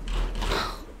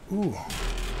 Ooh,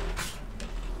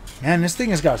 man, this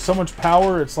thing has got so much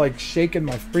power. It's like shaking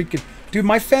my freaking dude.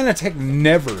 My Fanatec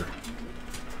never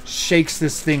shakes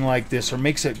this thing like this or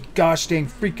makes it gosh dang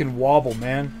freaking wobble,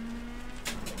 man.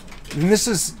 And this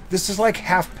is like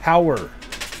half power.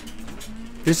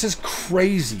 This is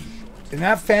crazy. And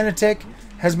that Fanatec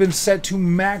has been set to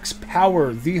max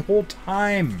power the whole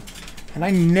time. And I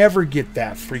never get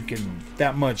that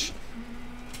much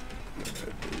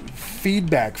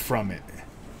feedback from it.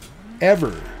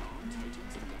 Ever.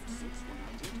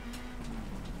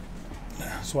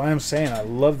 That's why I'm saying I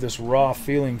love this raw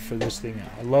feeling for this thing.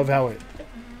 I love how it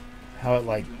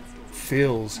like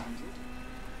feels.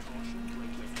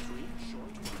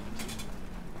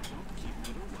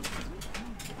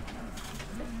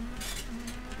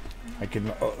 I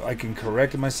can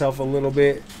correct myself a little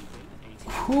bit.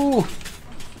 Whew.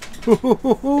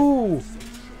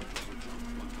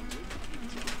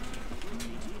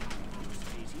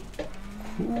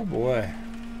 Oh boy.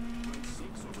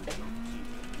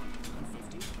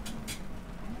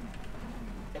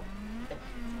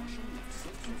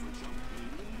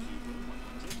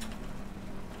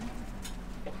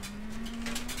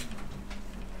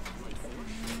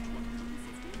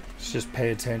 Let's just pay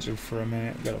attention for a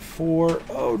minute. Got a 4.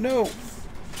 Oh no.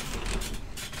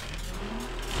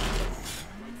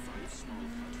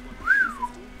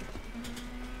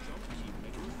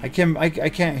 I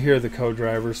can't hear the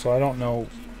co-driver, so I don't know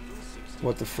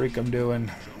what the freak I'm doing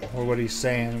or what he's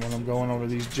saying when I'm going over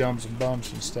these jumps and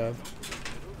bumps and stuff.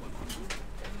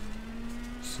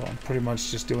 So I'm pretty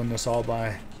much just doing this all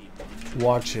by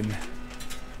watching.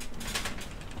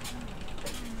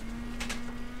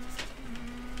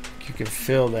 You can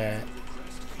feel that.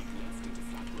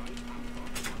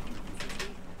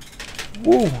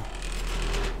 Woo!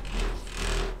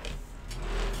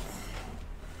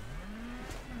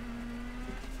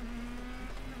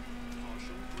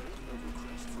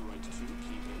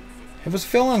 It was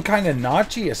feeling kind of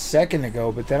notchy a second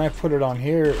ago, but then I put it on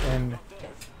here and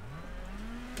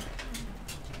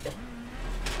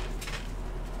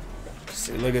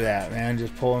see, look at that, man,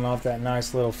 just pulling off that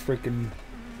nice little freaking,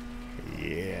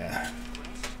 yeah,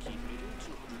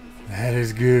 that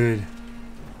is good.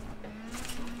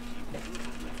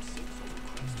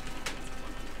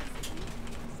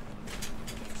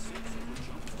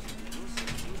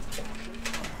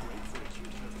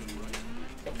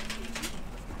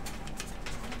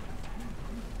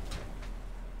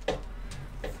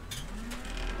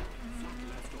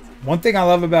 One thing I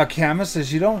love about CAMMUS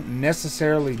is you don't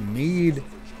necessarily need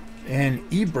an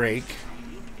e-brake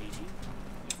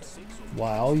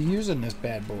while using this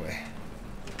bad boy.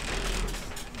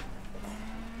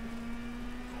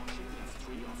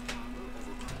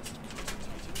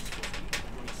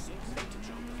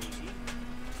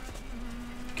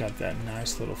 Got that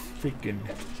nice little freaking...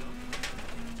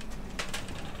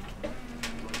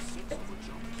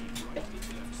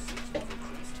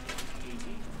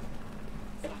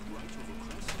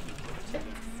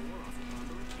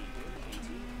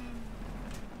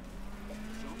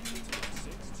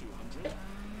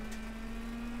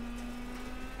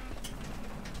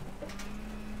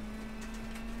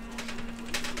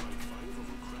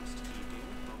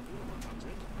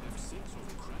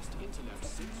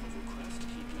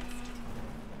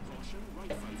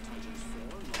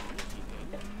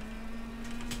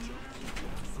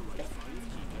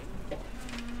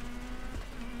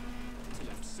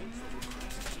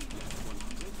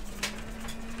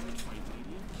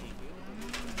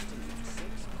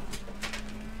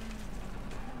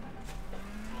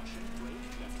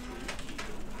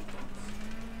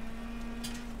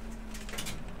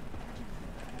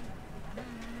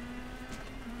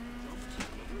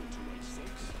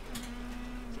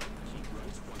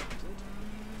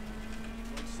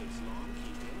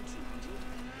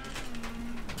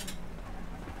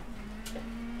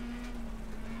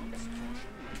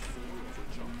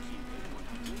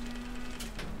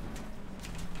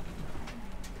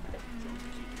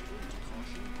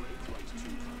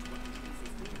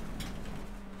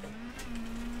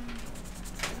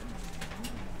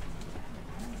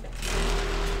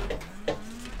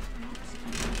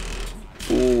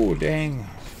 Ooh, dang.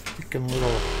 Freaking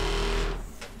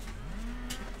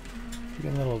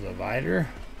little divider.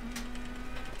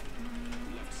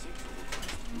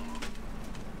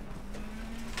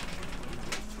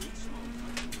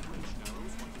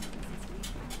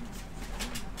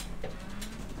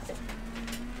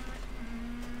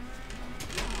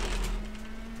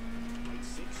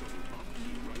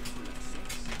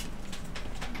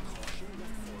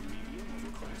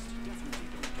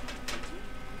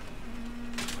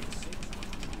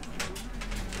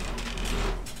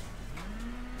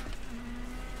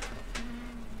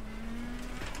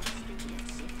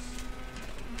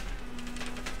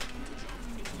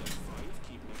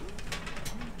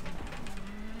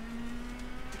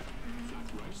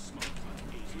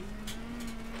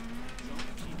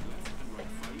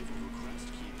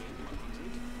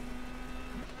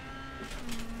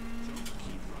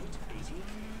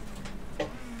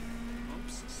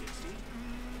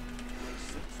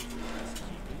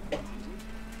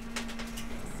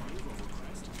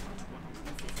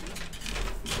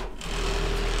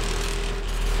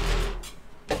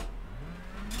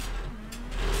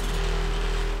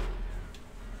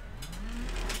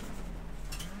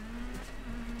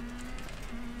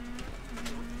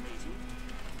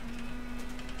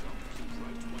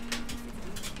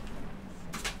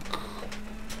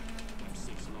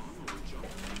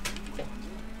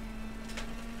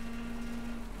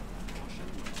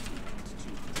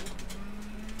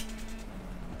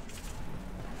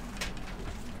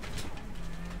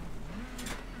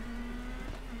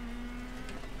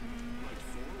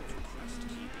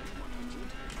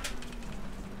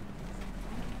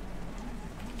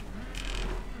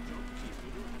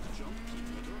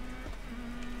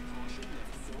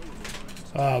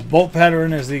 Bolt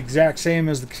pattern is the exact same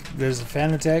as the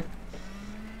Fanatec.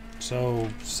 So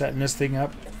setting this thing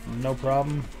up, no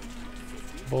problem.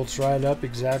 Bolts right up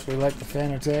exactly like the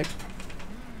Fanatec.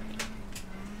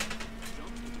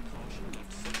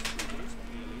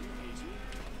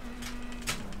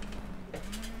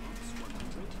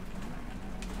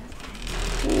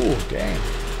 Ooh, dang.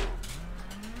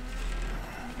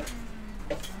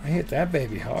 I hit that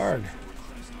baby hard.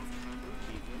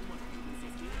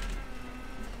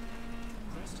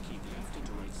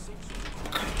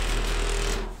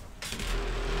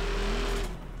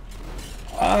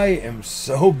 I am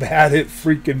so bad at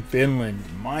freaking Finland.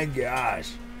 My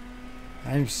gosh.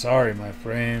 I'm sorry, my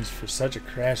friends, for such a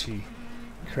crashy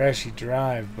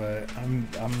drive, but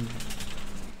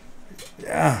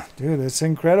yeah, dude, it's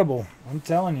incredible. I'm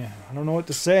telling you. I don't know what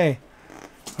to say.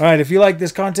 All right, if you like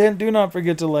this content, do not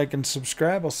forget to like and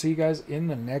subscribe. I'll see you guys in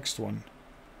the next one.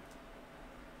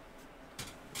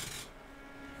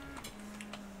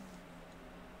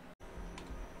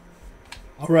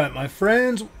 All right, my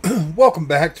friends, welcome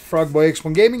back to Frogboy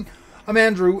X1 Gaming. I'm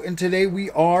Andrew, and today we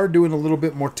are doing a little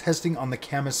bit more testing on the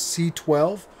CAMMUS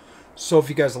C12. So if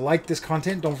you guys like this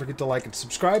content, don't forget to like and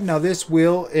subscribe. Now this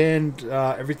will, and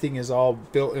everything is all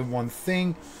built in one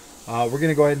thing. We're going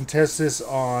to go ahead and test this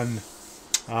on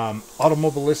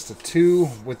Automobilista 2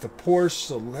 with the Porsche.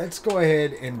 So let's go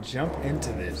ahead and jump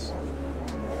into this.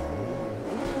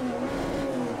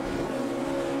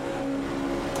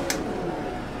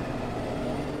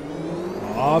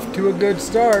 Off to a good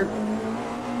start.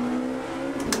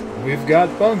 We've got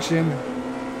function.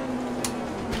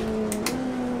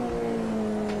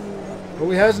 But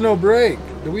we has no brake.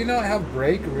 Do we not have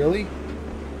brake, really?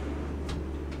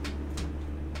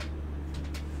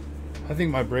 I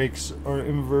think my brakes are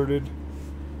inverted.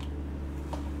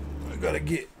 I gotta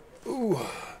get... Ooh.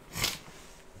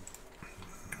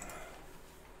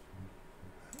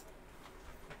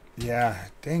 Yeah,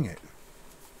 dang it.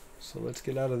 So let's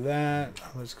get out of that.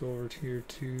 Let's go over here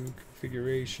to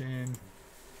configuration.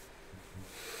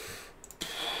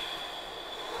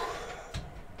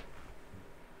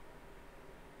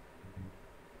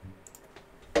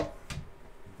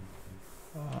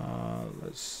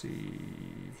 Let's see.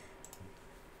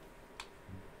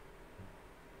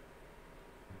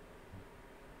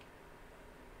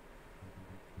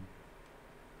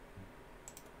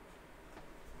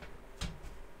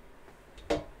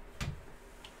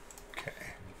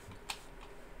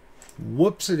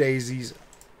 Whoops-a-daisies.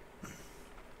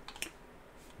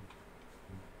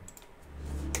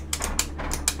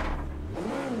 Gonna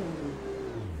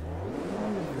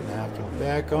have to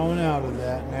back on out of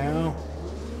that now.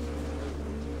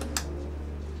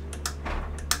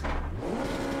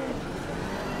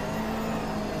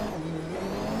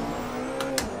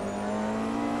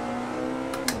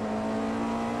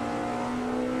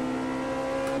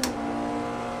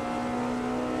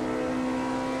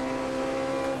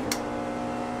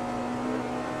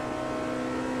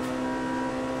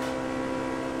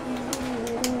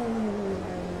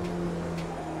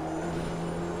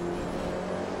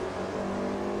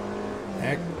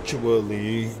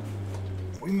 Actually,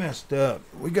 we messed up.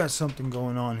 We got something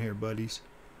going on here, buddies.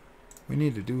 We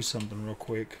need to do something real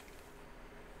quick.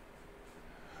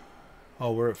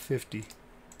 Oh, we're at 50.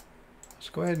 Let's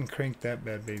go ahead and crank that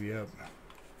bad baby up.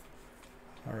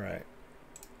 Alright.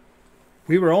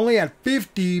 We were only at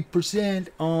 50%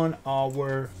 on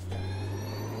our...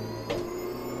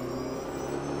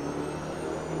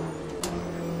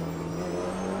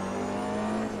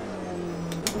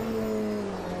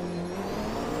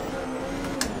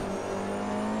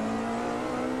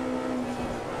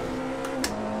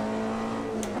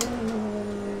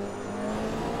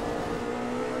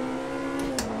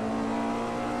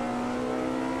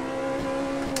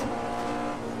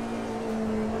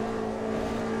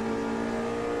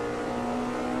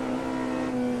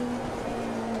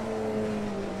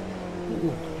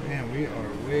 Ooh, man, we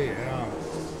are way out.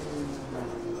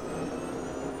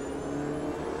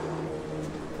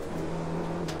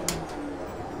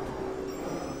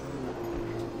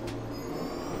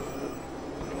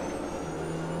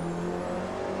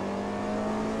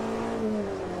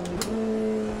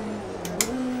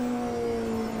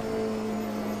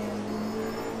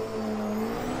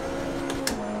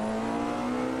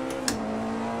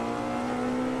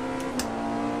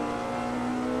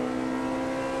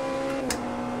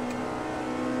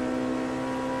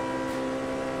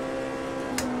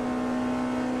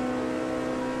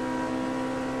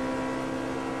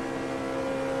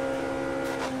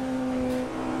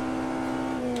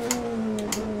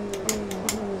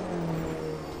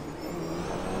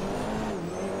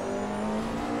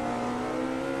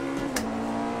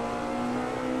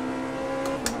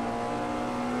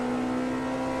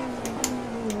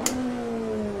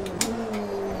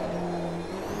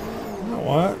 know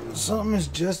what? Something is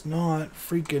just not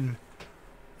freaking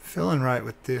feeling right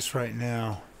with this right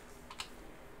now.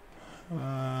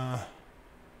 Let's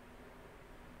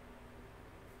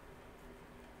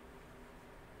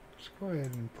go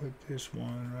ahead and put this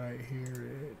one right here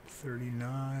at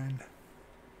 39.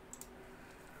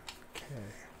 Okay.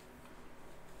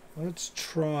 Let's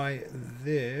try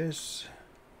this.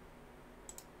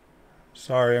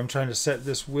 Sorry, I'm trying to set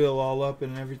this wheel all up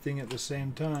and everything at the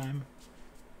same time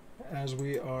as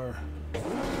we are.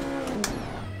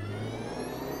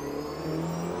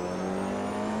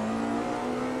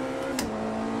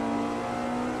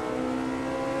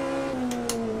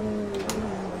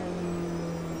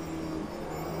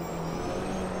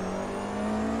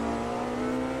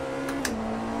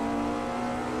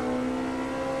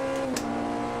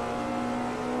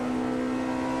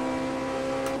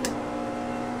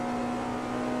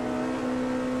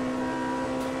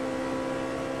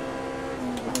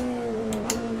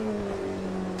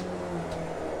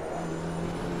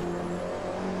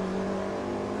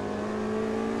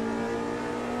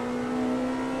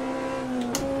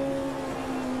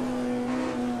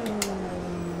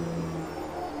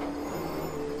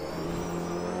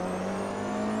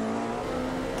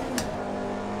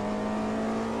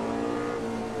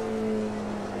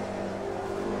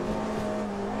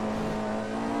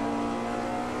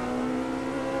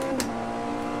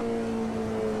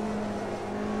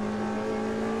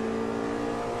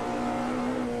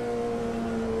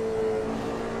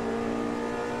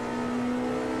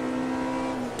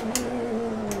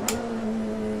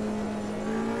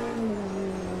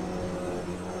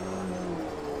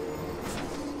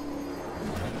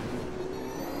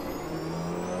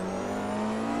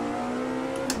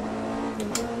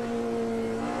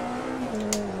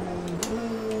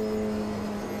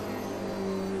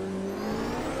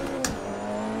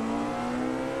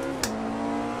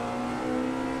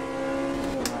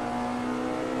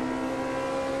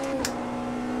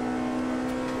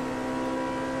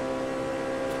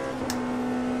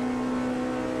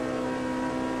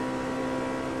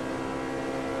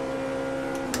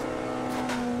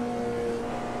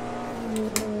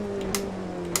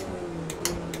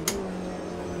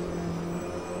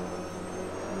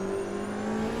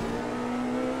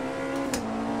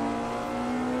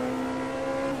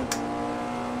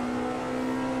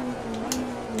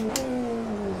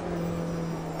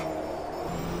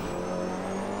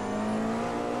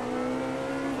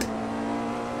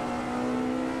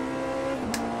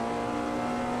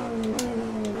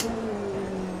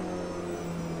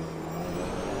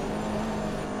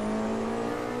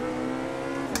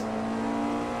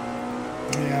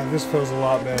 Yeah, this feels a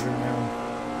lot better now.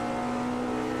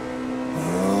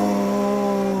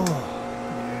 Oh,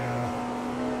 yeah.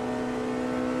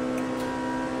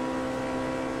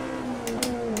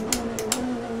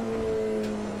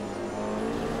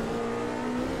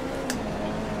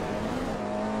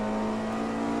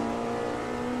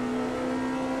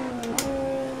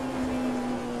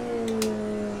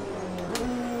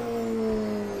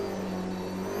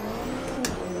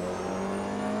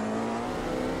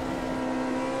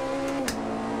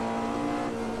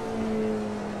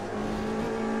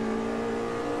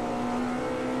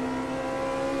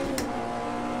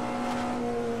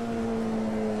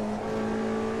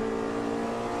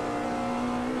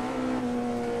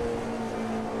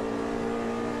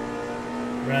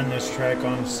 Ran this track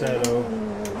on Seto.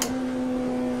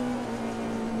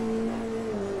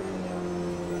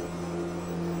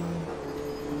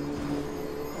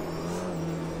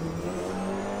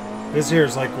 This here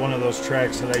is like one of those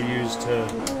tracks that I use to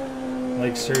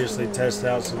like seriously test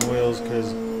out some wheels,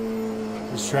 because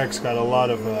this track's got a lot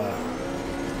of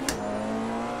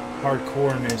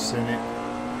hardcoreness in it.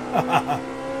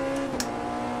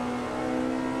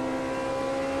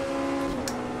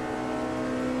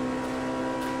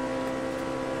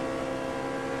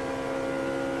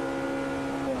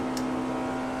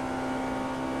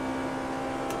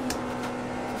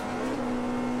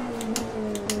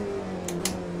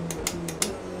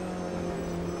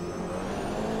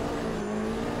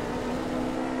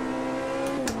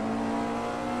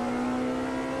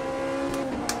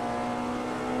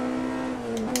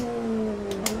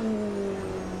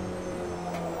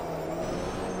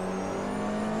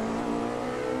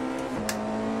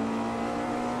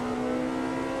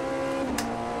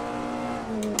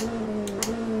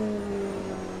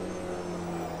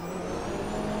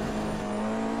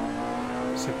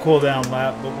 It's a cool down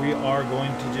lap, but we are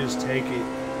going to just take it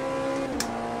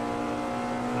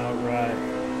outright.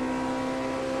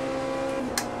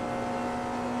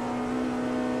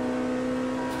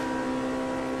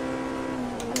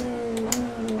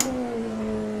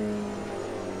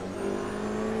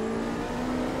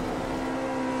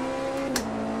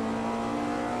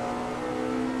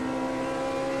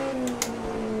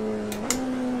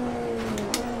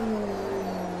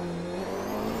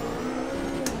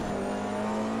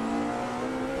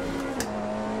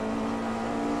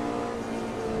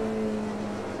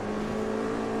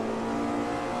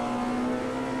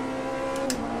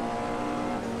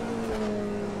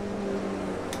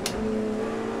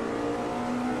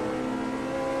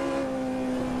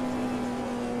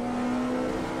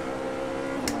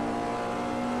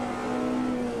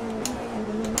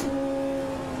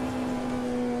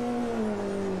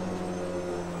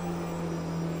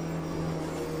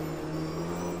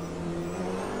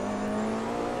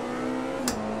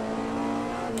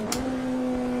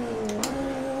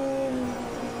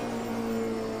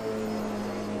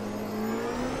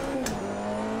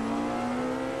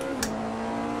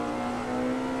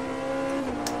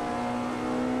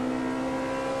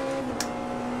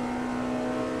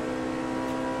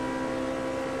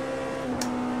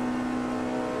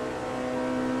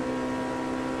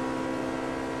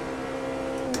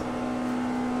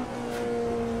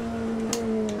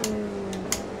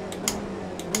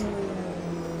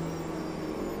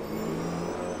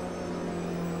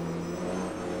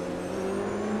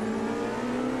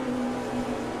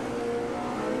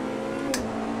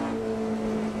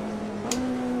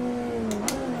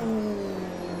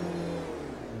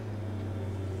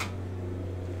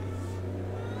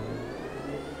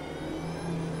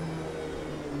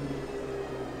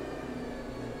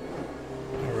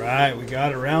 right, we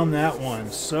got around that one.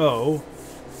 So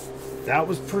that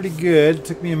was pretty good. It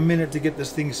took me a minute to get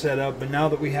this thing set up, but now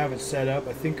that we have it set up,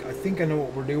 I think I know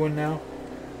what we're doing now.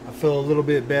 I feel a little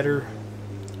bit better.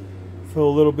 Feel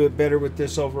a little bit better with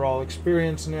this overall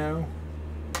experience now.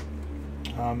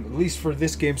 At least for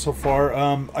this game so far.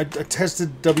 I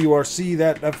tested WRC.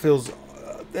 That feels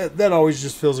that always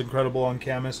just feels incredible on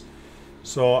CAMMUS.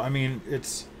 So I mean,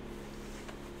 it's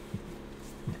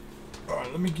all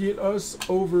right. Let me get us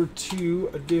over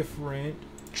to a different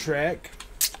track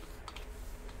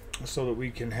so that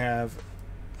we can have.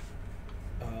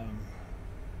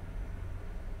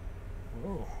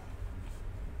 Whoa.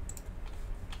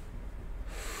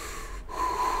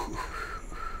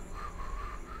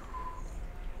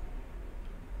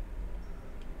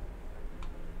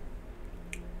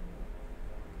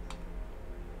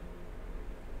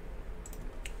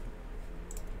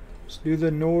 Let's do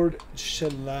the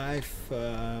Nordschleife,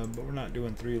 but we're not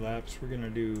doing 3 laps. We're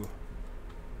gonna do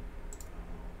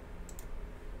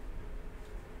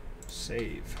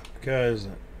save, because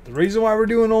the reason why we're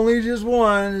doing only just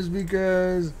one is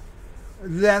because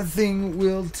that thing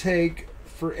will take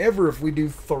forever if we do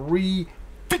 3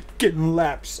 freaking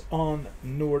laps on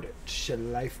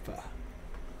Nordschleife.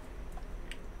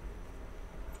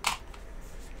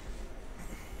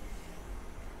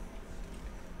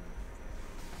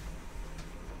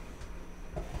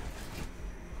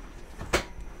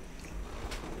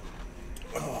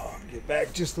 Get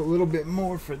back just a little bit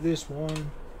more for this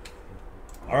one.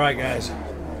 All right, guys.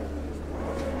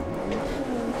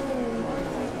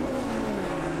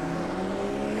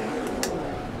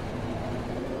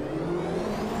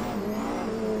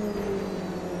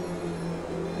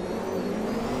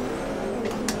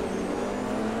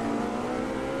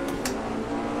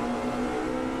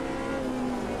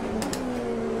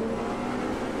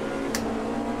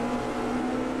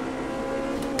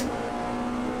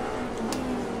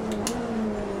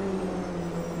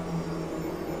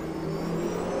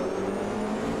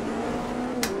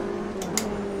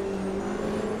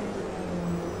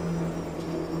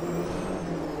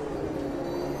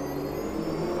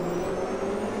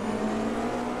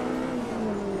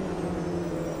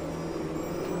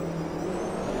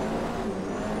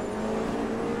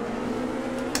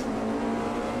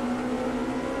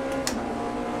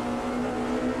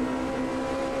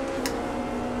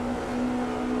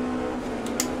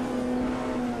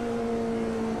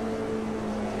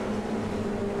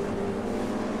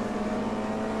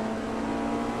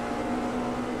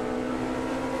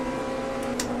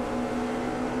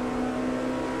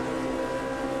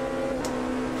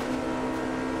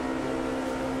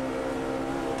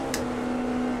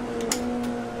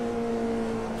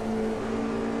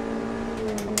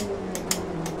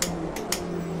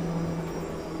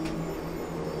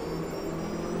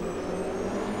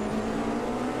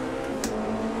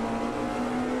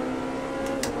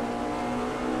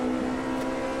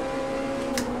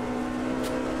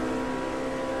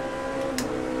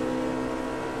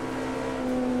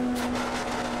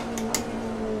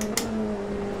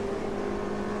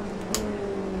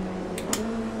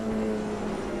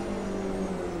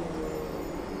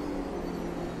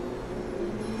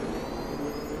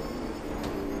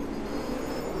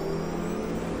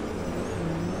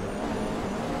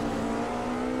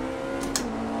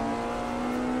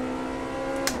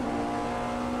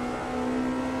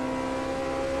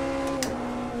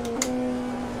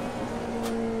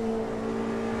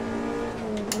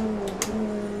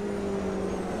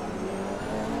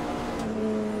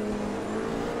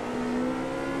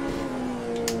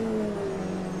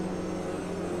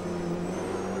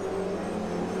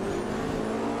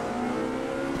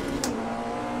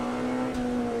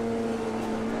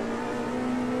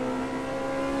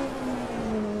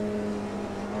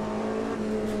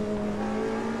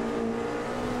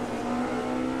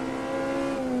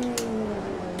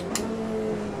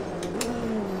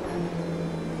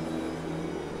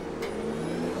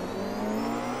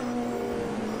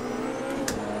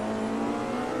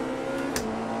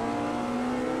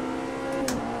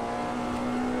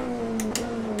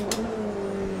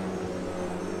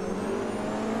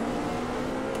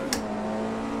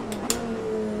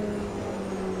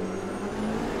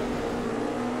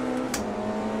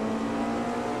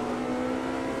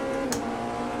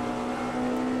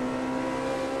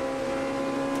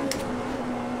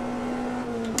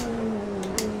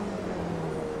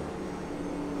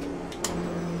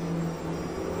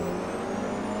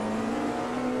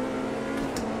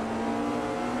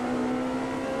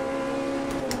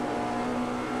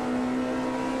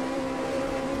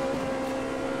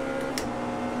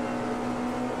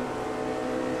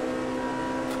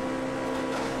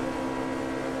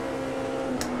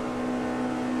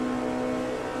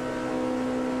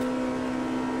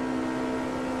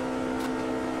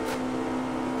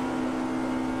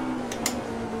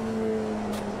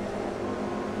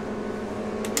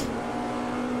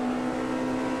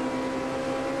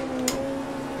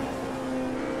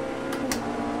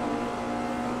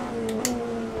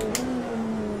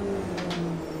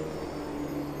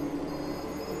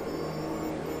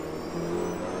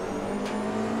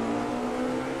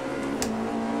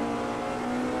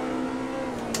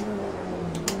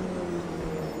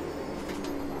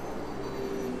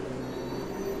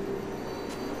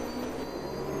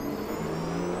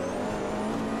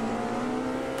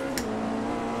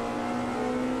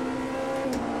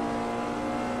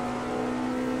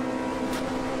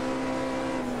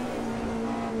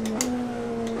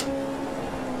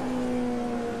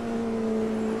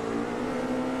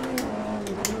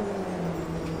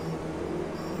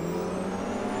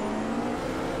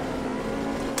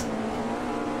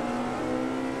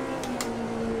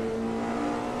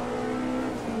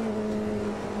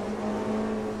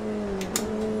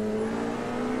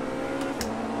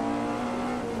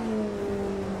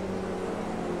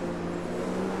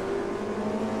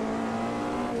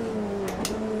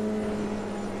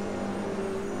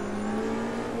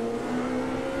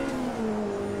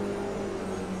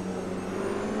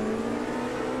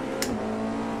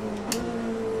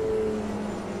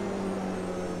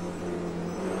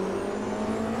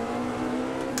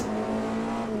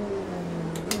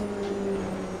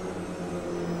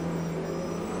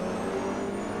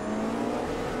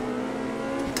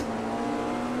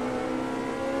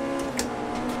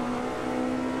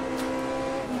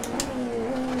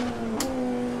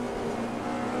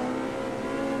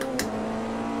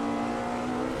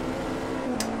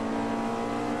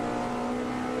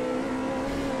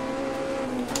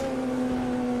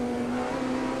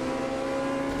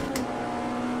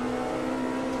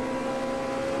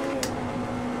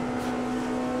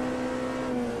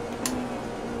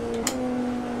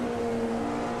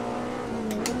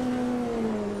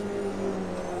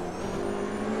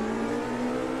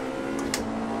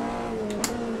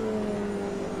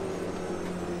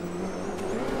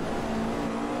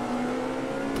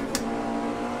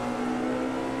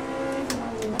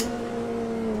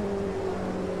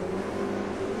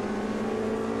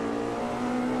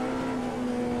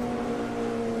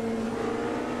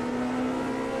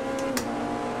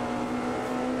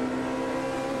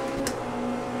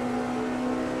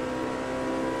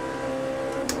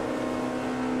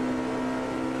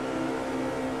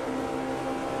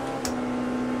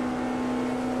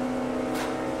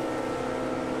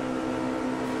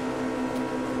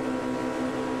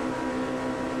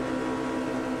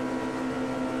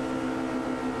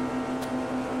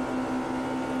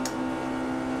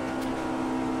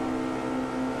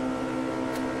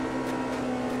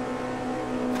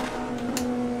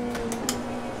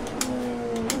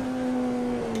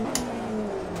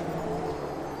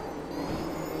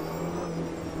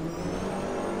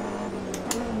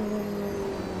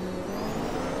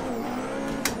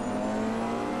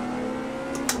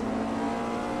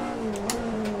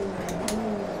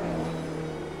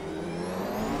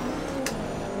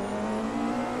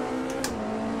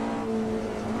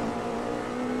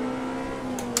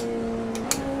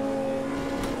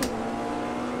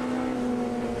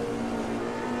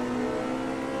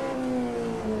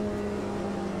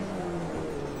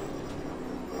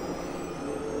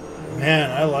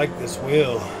 Man, I like this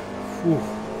wheel. Whew.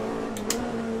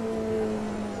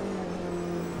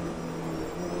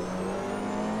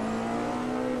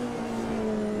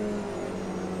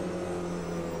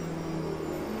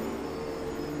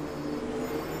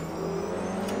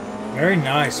 Very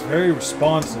nice, very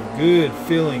responsive, good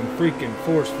feeling, freaking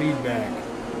force feedback.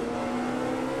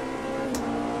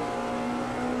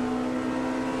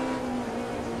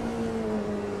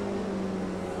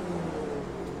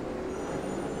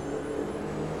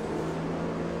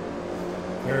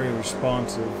 Very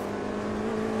responsive.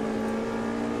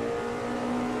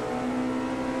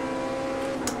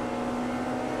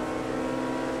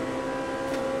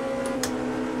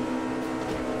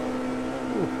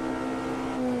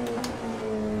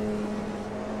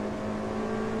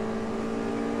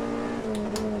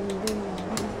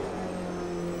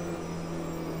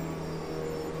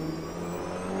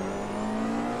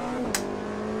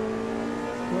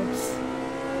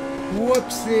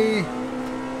 Whoopsie.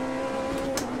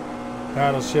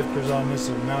 Paddle shifters on this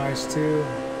are nice too.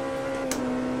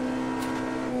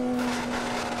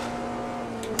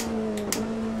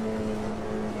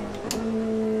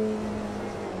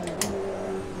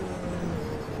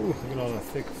 Ooh, look at all the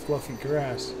thick fluffy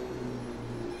grass.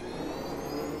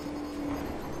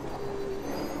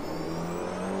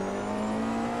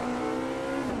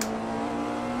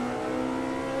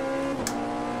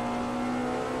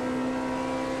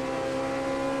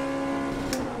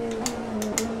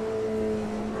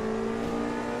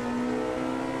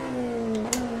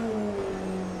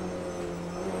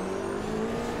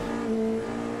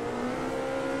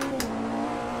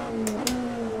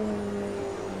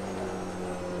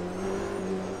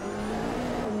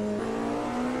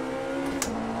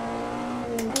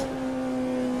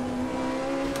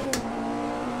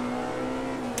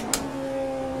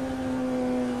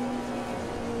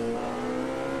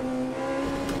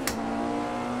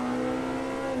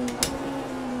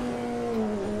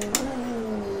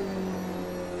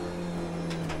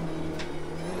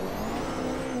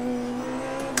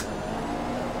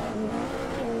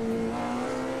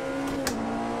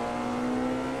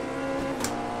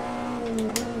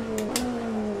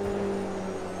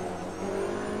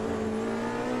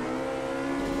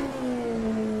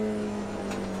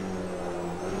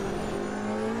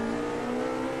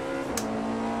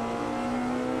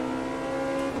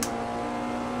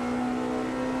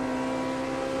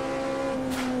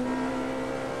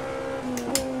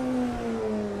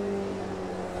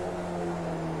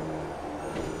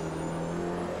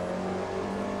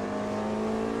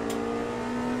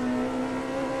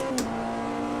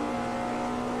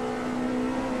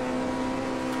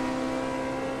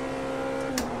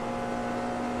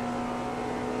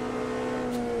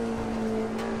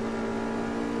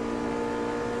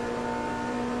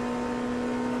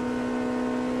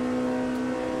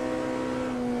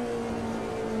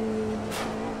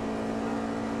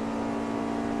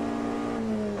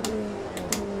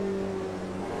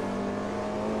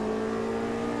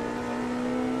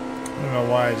 I don't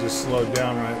know why I just slowed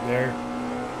down right there.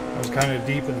 I was kind of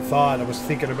deep in thought. I was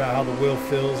thinking about how the wheel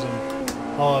feels and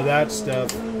all of that stuff.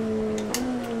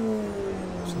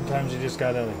 Sometimes you just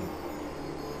gotta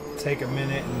take a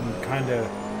minute and kind of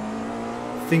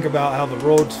think about how the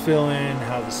road's feeling,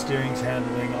 how the steering's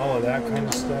handling, all of that kind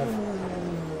of stuff.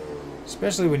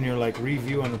 Especially when you're like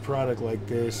reviewing a product like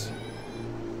this.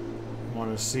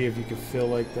 Want to see if you can feel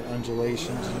like the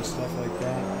undulations and stuff like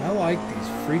that. I like these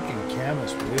freaking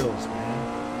CAMMUS wheels,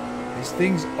 man. These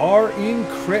things are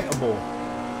incredible.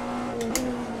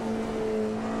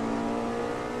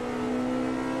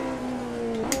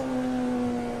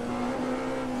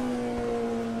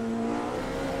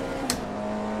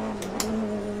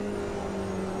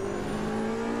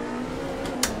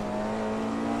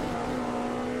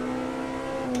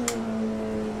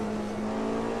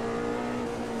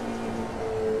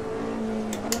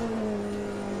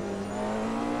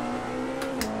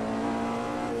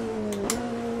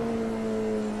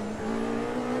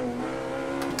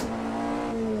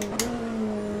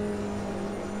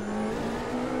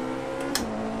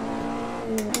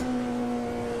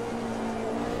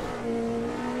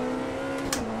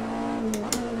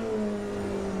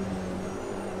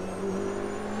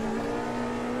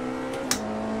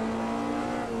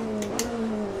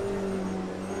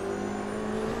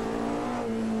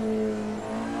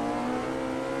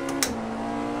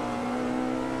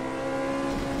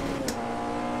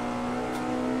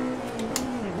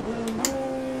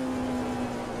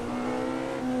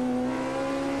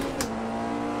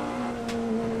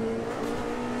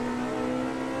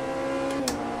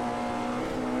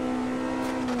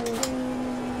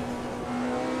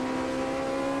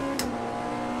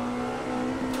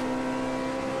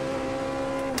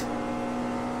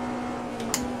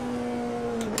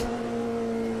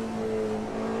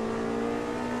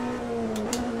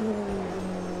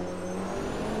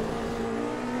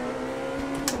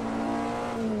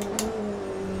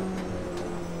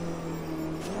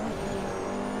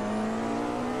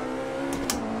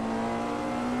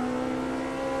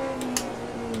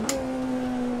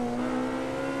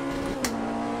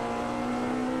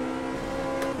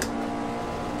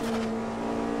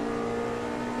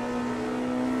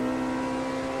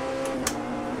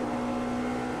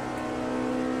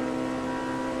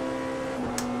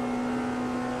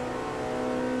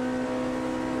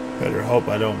 Better hope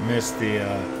I don't miss the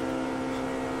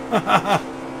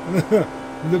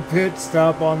the pit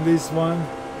stop on this one.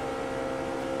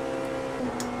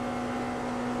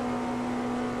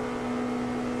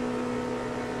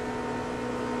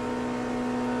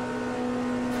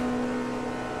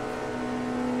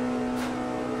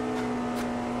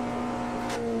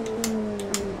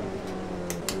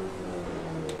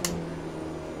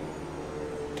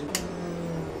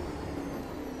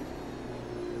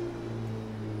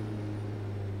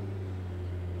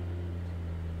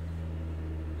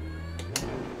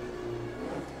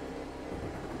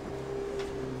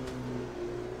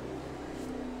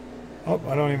 Oh,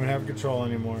 I don't even have control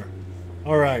anymore.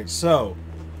 Alright, so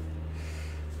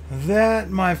that,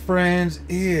 my friends,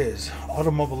 is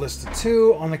Automobilista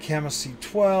 2 on the CAMMUS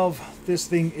C12. This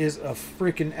thing is a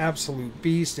freaking absolute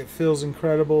beast. It feels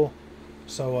incredible.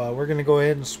 So we're going to go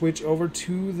ahead and switch over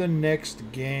to the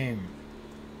next game.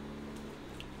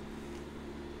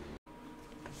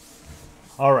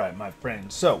 Alright, my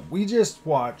friends. So we just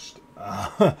watched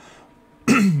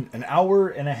an hour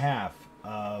and a half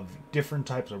of different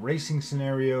types of racing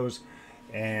scenarios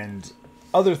and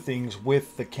other things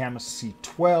with the CAMMUS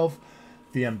C12,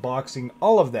 the unboxing,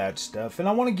 all of that stuff. And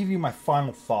I want to give you my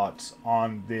final thoughts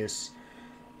on this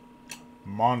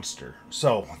monster.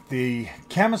 So the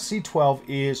CAMMUS C12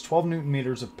 is 12 Newton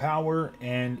meters of power,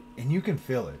 and you can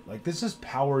feel it. Like, this is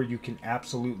power you can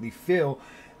absolutely feel.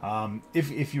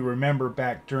 If you remember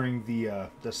back during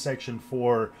the section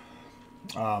for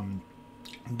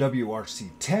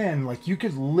WRC10, like, you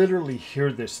could literally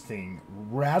hear this thing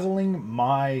rattling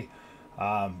my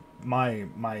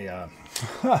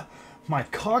my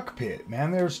cockpit,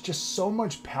 man. There's just so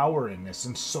much power in this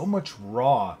and so much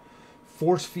raw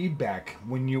force feedback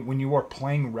when you are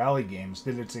playing rally games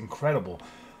that it's incredible.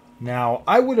 Now,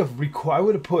 I would have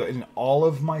put in all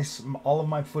of my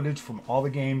footage from all the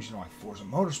games, you know, like Forza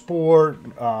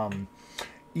Motorsport,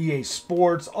 EA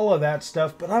Sports, all of that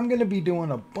stuff, but I'm going to be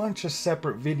doing a bunch of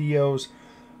separate videos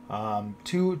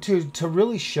to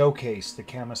really showcase the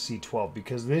CAMMUS C12,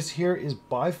 because this here is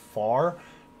by far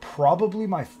probably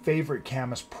my favorite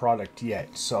CAMMUS product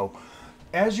yet. So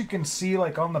as you can see,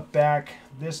 like on the back,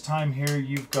 this time here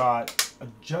you've got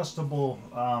adjustable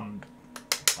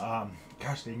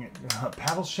gosh dang it,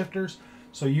 paddle shifters,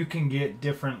 so you can get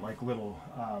different, like, little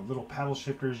paddle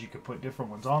shifters. You could put different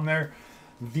ones on there.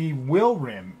 The wheel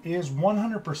rim is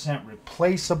 100%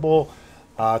 replaceable.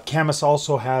 CAMMUS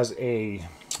also has a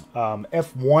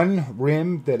F1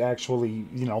 rim that actually,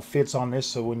 you know, fits on this.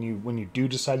 So when you do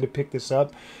decide to pick this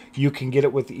up, you can get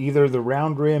it with either the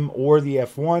round rim or the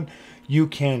F1. You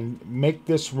can make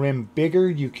this rim bigger.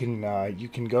 You can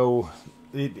go.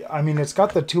 I mean, it's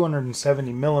got the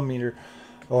 270 millimeter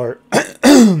or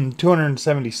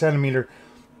 270 centimeter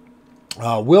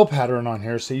wheel pattern on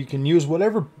here, so you can use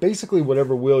basically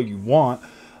whatever wheel you want.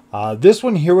 This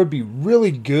one here would be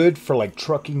really good for like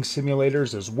trucking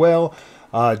simulators as well.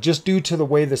 Just due to the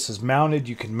way this is mounted,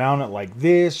 you can mount it like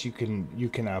this. You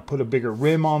can put a bigger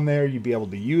rim on there. You'd be able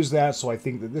to use that. So I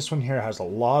think that this one here has a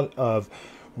lot of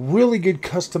really good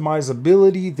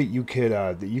customizability that you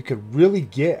could really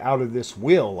get out of this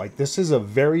wheel. Like, this is a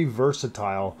very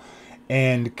versatile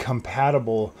and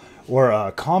compatible or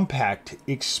a compact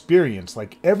experience.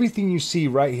 Like, everything you see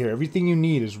right here, everything you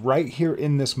need is right here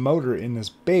in this motor, in this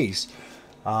base,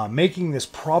 making this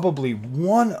probably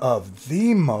one of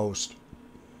the most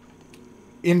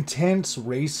intense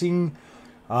racing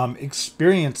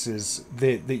experiences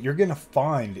that you're gonna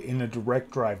find in a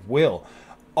direct drive wheel.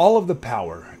 All of the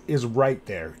power is right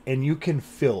there, and you can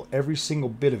feel every single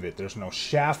bit of it. There's no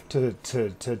shaft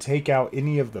to take out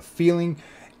any of the feeling.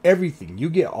 Everything. You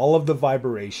get all of the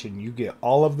vibration. You get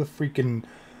all of the freaking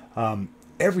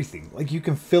everything. Like, you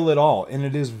can feel it all, and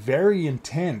it is very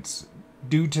intense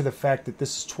due to the fact that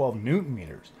this is 12 Newton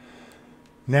meters.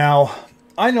 Now,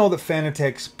 I know that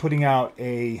Fanatec's putting out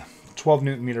a 12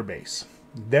 Newton meter base.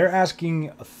 They're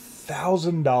asking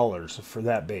 $1,000 for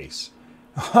that base.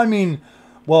 I mean,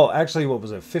 well, actually, what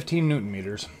was it? 15 Newton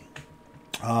meters.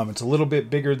 It's a little bit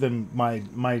bigger than my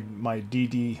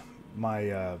DD,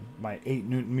 my 8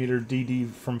 Newton meter DD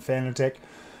from Fanatec.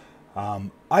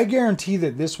 I guarantee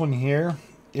that this one here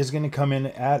is going to come in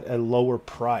at a lower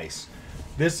price.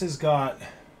 This has got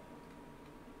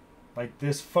like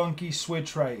this funky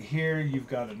switch right here. You've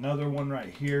got another one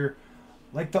right here.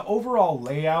 Like, the overall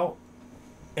layout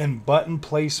and button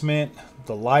placement,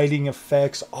 the lighting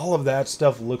effects, all of that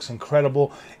stuff looks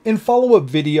incredible. In follow-up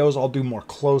videos, I'll do more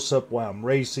close-up while I'm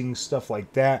racing, stuff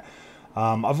like that.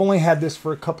 I've only had this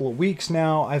for a couple of weeks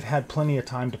now. I've had plenty of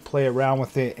time to play around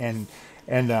with it and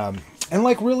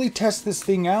like really test this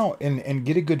thing out and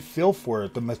get a good feel for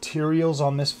it. The materials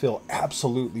on this feel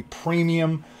absolutely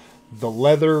premium. The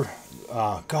leather,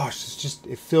 gosh, it's just,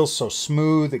 it feels so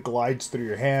smooth. It glides through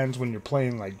your hands when you're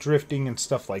playing like drifting and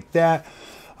stuff like that.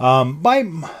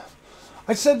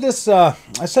 I said this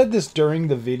during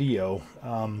the video.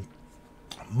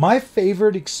 My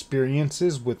favorite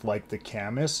experiences with like the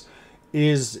CAMMUS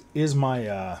is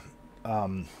my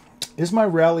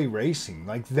rally racing.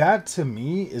 Like that to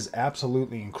me is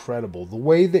absolutely incredible. The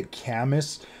way that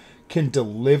CAMMUS can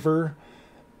deliver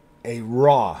a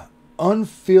raw,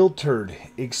 unfiltered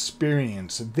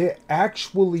experience that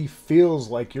actually feels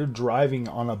like you're driving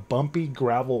on a bumpy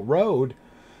gravel road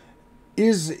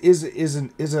is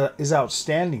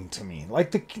outstanding to me.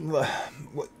 Like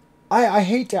I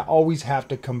hate to always have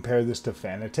to compare this to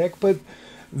Fanatec, but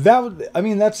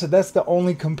that's the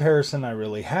only comparison I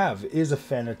really have is a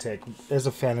Fanatec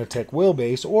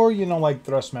wheelbase, or like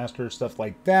Thrustmaster stuff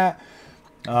like that.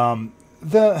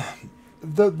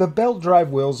 The belt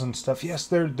drive wheels and stuff, yes,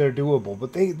 they're doable,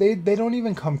 but they don't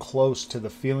even come close to the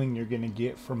feeling you're gonna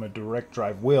get from a direct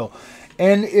drive wheel.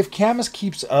 And if CAMMUS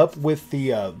keeps up with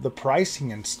the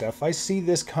pricing and stuff, I see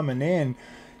this coming in,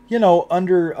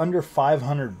 under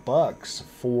 $500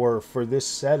 for this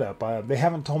setup. They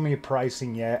haven't told me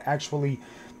pricing yet. Actually,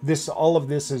 all of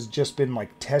this has just been like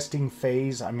testing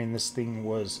phase. I mean, this thing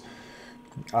was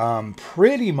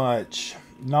pretty much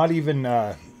not even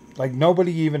like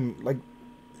nobody even like.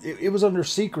 It was under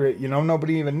secret,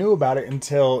 nobody even knew about it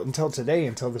until today,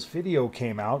 until this video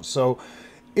came out. So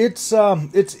it's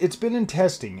been in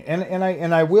testing,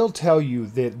 and I will tell you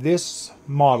that this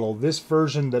model, this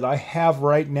version that I have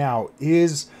right now,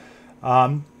 is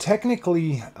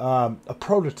technically a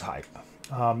prototype.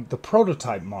 The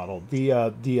prototype model,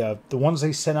 the ones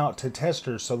they sent out to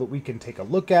testers so that we can take a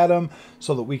look at them,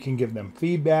 so that we can give them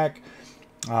feedback.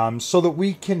 So that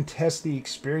we can test the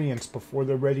experience before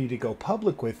they're ready to go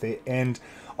public with it. And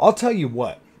I'll tell you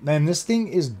what, man, this thing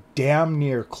is damn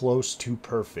near close to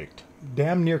perfect.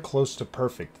 Damn near close to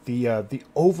perfect. The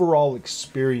overall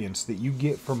experience that you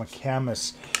get from a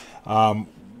CAMMUS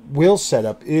wheel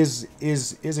setup is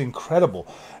incredible.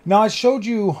 Now I showed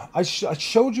you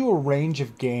a range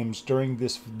of games during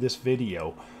this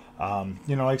video.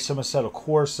 Like some Assetto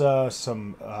Corsa,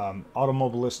 some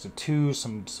Automobilista 2,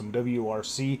 some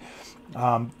WRC,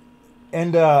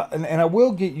 and I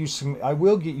will get you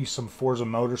some Forza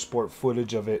Motorsport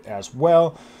footage of it as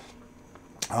well.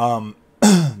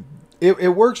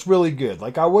 It works really good.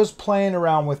 Like I was playing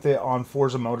around with it on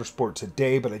Forza Motorsport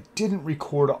today, but I didn't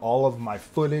record all of my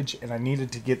footage, and I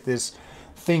needed to get this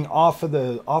thing off of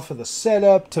the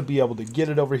setup to be able to get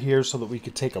it over here so that we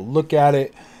could take a look at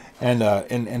it.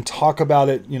 And talk about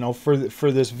it, for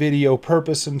this video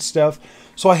purpose and stuff.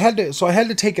 So I had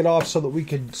to take it off so that we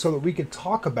could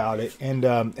talk about it and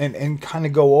kind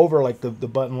of go over like the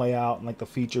button layout and like the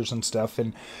features and stuff,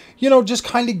 and just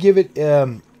kind of give it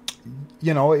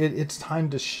it's time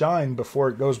to shine before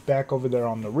it goes back over there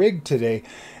on the rig today.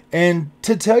 And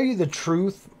to tell you the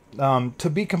truth, to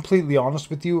be completely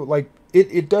honest with you, like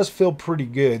it does feel pretty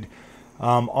good.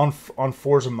 On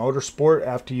Forza Motorsport,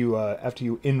 after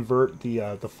you invert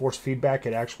the force feedback,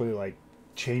 it actually like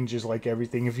changes like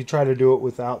everything. If you try to do it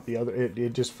without the other,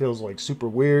 it just feels like super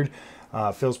weird.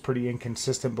 Feels pretty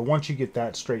inconsistent. But once you get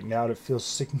that straightened out, it feels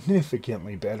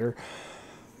significantly better.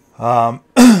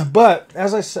 But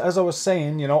as I was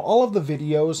saying, all of the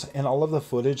videos and all of the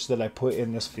footage that I put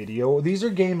in this video, these are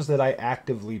games that I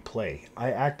actively play.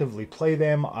 I actively play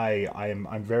them.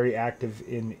 I'm very active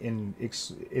in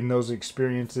those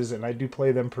experiences, and I do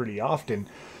play them pretty often.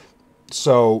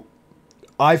 So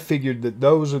I figured that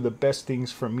those are the best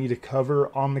things for me to cover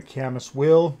on the CAMMUS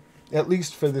wheel, at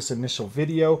least for this initial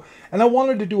video. And I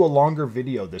wanted to do a longer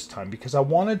video this time because I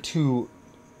wanted to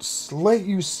let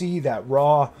you see that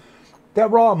raw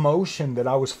emotion that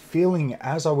I was feeling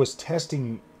as I was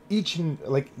testing each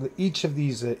of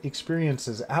these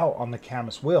experiences out on the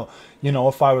CAMMUS wheel.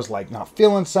 If I was like not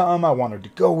feeling something, I wanted to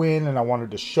go in and I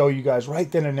wanted to show you guys right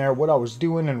then and there what I was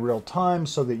doing in real time,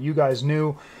 so that you guys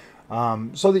knew,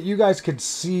 so that you guys could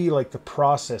see like the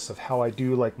process of how I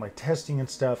do like my testing and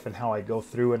stuff, and how I go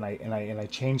through and I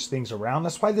change things around.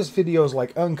 That's why this video is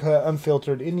like uncut,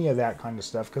 unfiltered, any of that kind of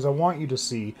stuff, because I want you to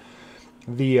see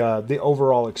the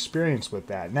overall experience with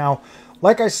that. Now,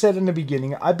 like I said in the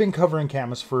beginning, I've been covering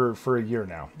CAMMUS for a year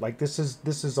now. Like this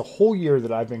is a whole year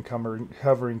that I've been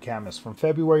covering CAMMUS, from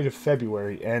February to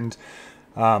February, and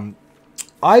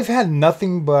I've had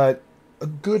nothing but a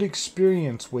good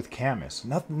experience with CAMMUS.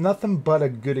 Nothing but a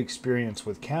good experience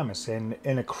with CAMMUS,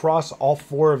 and across all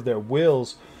four of their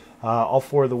wheels, All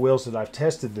 4 of the wheels that I've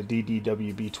tested, the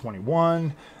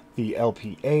DDWB21, the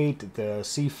LP8, the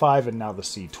C5, and now the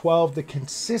C12, the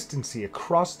consistency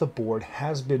across the board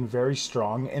has been very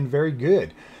strong and very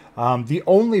good. The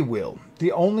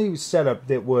only setup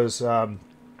that was a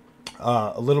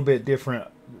little bit different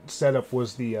setup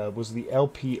was the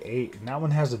LP8, and that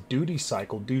one has a duty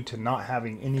cycle due to not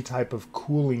having any type of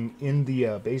cooling in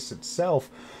the base itself.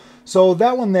 So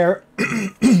that one there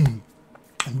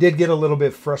did get a little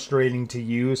bit frustrating to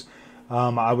use.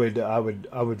 I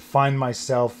would find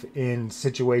myself in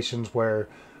situations where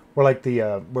like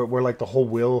the whole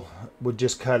wheel would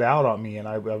just cut out on me, and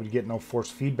I would get no force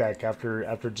feedback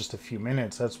after just a few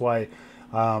minutes. That's why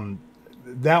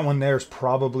that one there is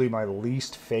probably my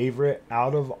least favorite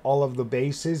out of all of the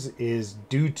bases, is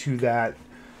due to that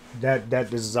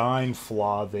design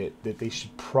flaw that they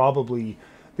should probably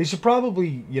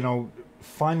you know,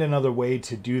 find another way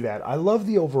to do that. I love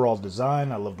the overall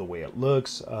design, I love the way it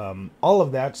looks, all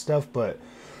of that stuff, but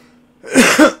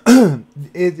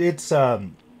it's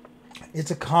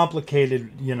a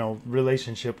complicated, you know,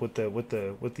 relationship with the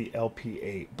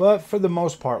LP8. But for the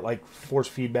most part, like force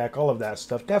feedback, all of that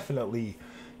stuff, definitely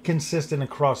consistent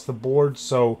across the board.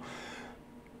 So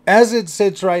as it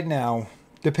sits right now,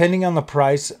 depending on the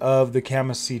price of the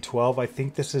CAMMUS C12, I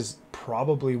think this is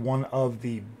probably one of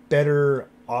the better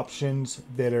options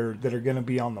that are going to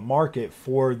be on the market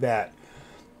for that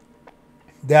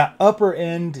upper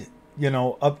end, you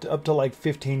know, up to like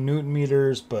 15 Newton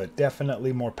meters, but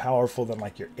definitely more powerful than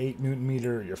like your 8 Newton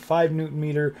meter or your 5 Newton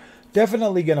meter.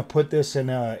 Definitely going to put this in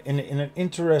an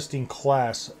interesting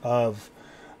class of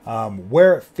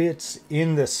where it fits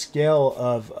in the scale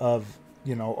of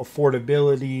you know,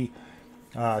 affordability,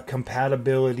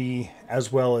 compatibility,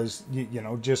 as well as you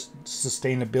know, just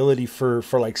sustainability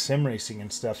for like sim racing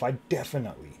and stuff. I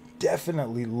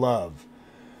definitely love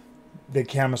that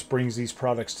CAMMUS brings these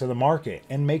products to the market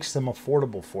and makes them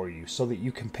affordable for you, so that you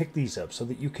can pick these up, so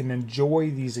that you can enjoy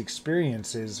these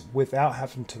experiences without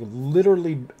having to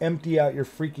literally empty out your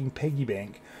freaking piggy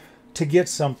bank to get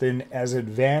something as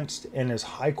advanced and as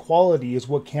high quality as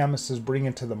what CAMMUS is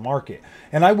bringing to the market.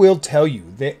 And I will tell you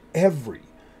that every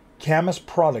CAMMUS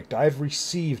product I've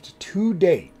received to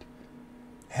date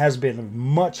has been of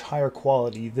much higher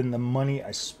quality than the money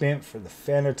I spent for the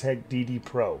Fanatec DD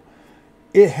Pro.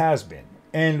 It has been.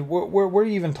 And we're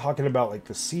even talking about like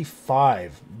the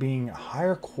C5 being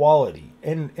higher quality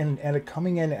and it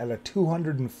coming in at a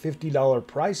 $250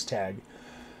 price tag.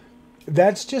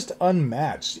 That's just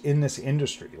unmatched in this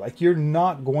industry. Like, you're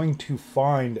not going to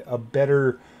find a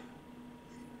better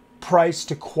price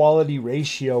to quality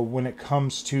ratio when it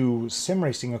comes to sim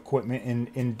racing equipment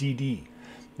in DD.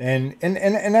 And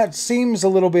that seems a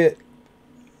little bit,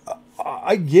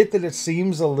 I get that it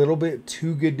seems a little bit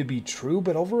too good to be true,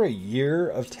 but over a year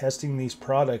of testing these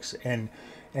products and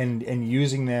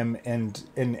using them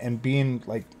and being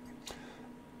like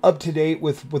up to date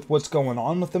with what's going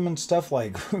on with them and stuff,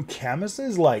 like CAMMUS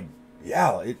is like,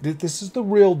 yeah, this is the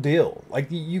real deal. Like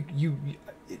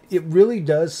it really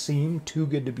does seem too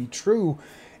good to be true,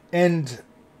 and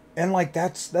like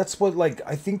that's what, like,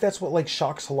 I think that's what like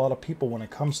shocks a lot of people when it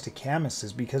comes to CAMMUS,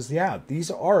 is because, yeah, these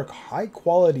are high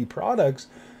quality products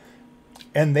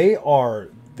and they are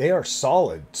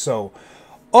solid. So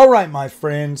all right, my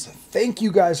friends, thank you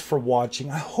guys for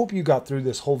watching. I hope you got through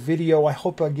this whole video. I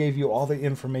hope I gave you all the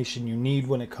information you need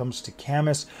when it comes to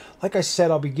CAMMUS. Like I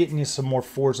said, I'll be getting you some more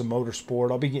Forza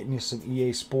Motorsport. I'll be getting you some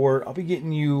EA Sport. I'll be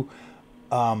getting you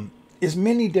as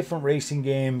many different racing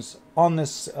games on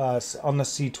this on the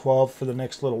C12 for the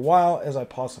next little while as I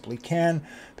possibly can,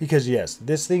 because yes,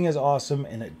 this thing is awesome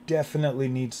and it definitely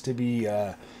needs to be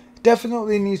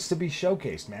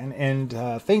showcased, man. And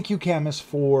thank you, CAMMUS,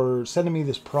 for sending me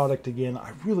this product again.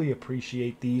 I really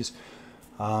appreciate these.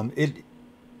 It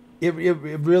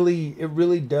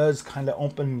really does kind of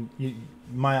open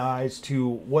my eyes to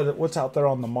what's out there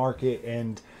on the market,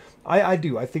 and I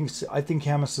think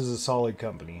CAMMUS is a solid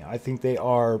company. I think they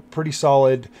are pretty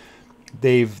solid.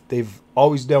 They've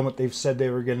always done what they've said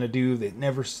they were going to do. They've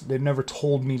never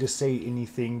told me to say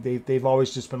anything. They've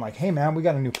always just been like, hey man, we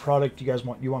got a new product. You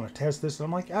want to test this? And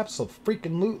I'm like,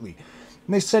 absolutely.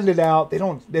 And they send it out. They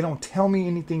don't tell me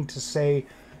anything to say,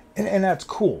 and that's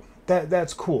cool.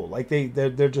 That's cool. Like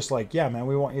they're just like, yeah, man,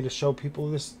 we want you to show people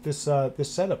this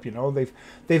setup. You know,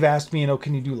 they've asked me, you know,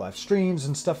 can you do live streams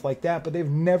and stuff like that, but they've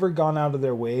never gone out of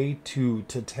their way to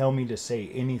tell me to say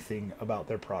anything about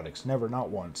their products. Never,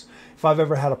 not once. If I've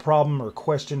ever had a problem or a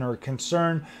question or a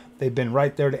concern, They've been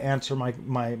right there to answer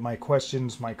my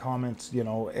questions, my comments, you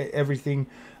know, everything.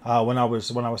 When I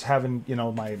was having, you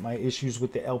know, my issues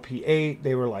with the LP8,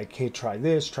 they were like, hey, try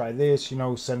this, you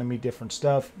know, sending me different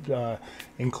stuff,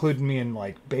 including me in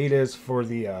like betas for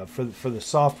the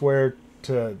software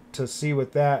to see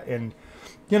with that. And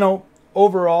you know,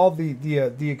 overall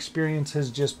the experience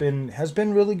has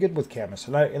been really good with CAMMUS,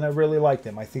 and I really like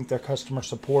them. I think their customer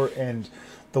support and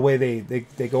the way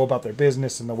they go about their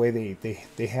business and the way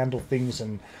they handle things,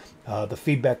 and the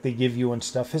feedback they give you and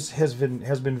stuff has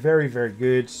been very, very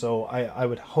good. So I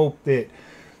would hope that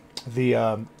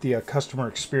the customer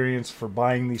experience for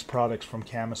buying these products from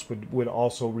CAMMUS would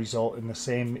also result in the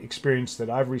same experience that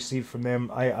I've received from them.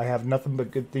 I have nothing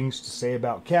but good things to say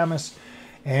about CAMMUS.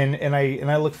 And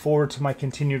I look forward to my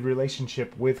continued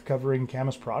relationship with covering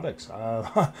CAMMUS products.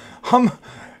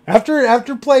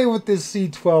 After playing with this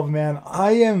C12, man,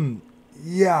 I am,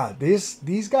 yeah,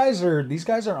 these guys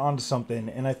are onto something,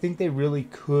 and I think they really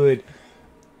could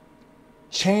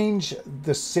change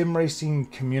the sim racing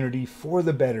community for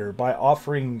the better by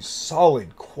offering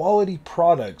solid quality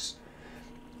products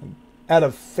at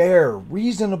a fair,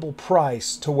 reasonable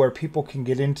price to where people can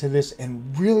get into this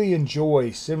and really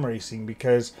enjoy sim racing,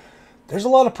 because there's a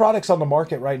lot of products on the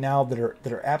market right now that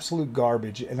are absolute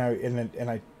garbage, and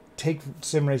I take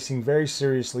sim racing very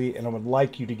seriously, and I would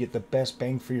like you to get the best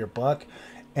bang for your buck,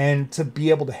 and to be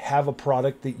able to have a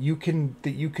product that you can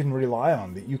rely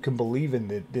on, that you can believe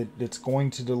in, that's going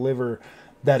to deliver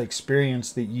that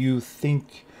experience that you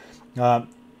think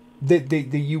that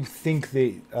you think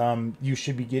that you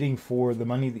should be getting for the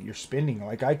money that you're spending.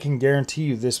 Like, I can guarantee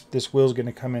you this wheel is going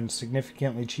to come in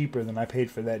significantly cheaper than I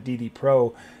paid for that DD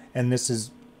Pro, and this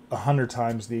is 100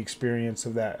 times the experience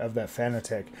of that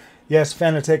Fanatec. Yes,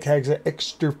 Fanatec has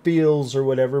extra feels or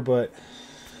whatever, but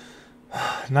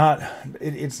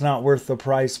it's not worth the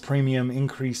price premium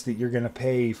increase that you're going to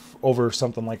pay over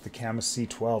something like the CAMMUS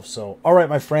C12. So, all right,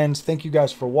 my friends, thank you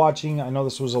guys for watching. I know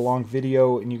this was a long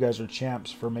video, and you guys are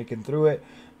champs for making through it,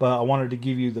 but I wanted to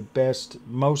give you the best,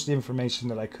 most information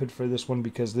that I could for this one,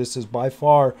 because this is by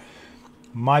far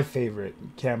my favorite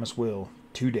CAMMUS wheel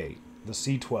to date. The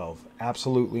C12,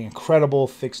 absolutely incredible.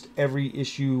 Fixed every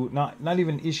issue, not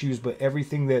even issues, but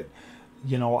everything that,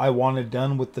 you know, I wanted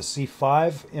done with the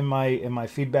C5 in my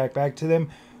feedback back to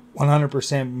them.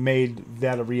 100% made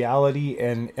that a reality,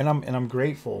 and I'm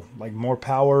grateful. Like, more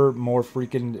power, more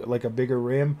freaking, like, a bigger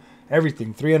rim,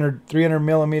 everything. 300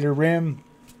 millimeter rim.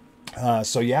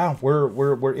 So yeah,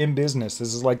 we're in business.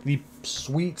 This is like the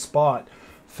sweet spot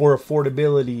for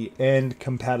affordability and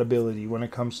compatibility when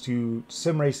it comes to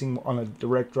sim racing on a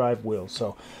direct drive wheel.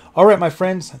 So, all right, my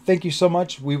friends, thank you so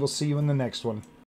much. We will see you in the next one.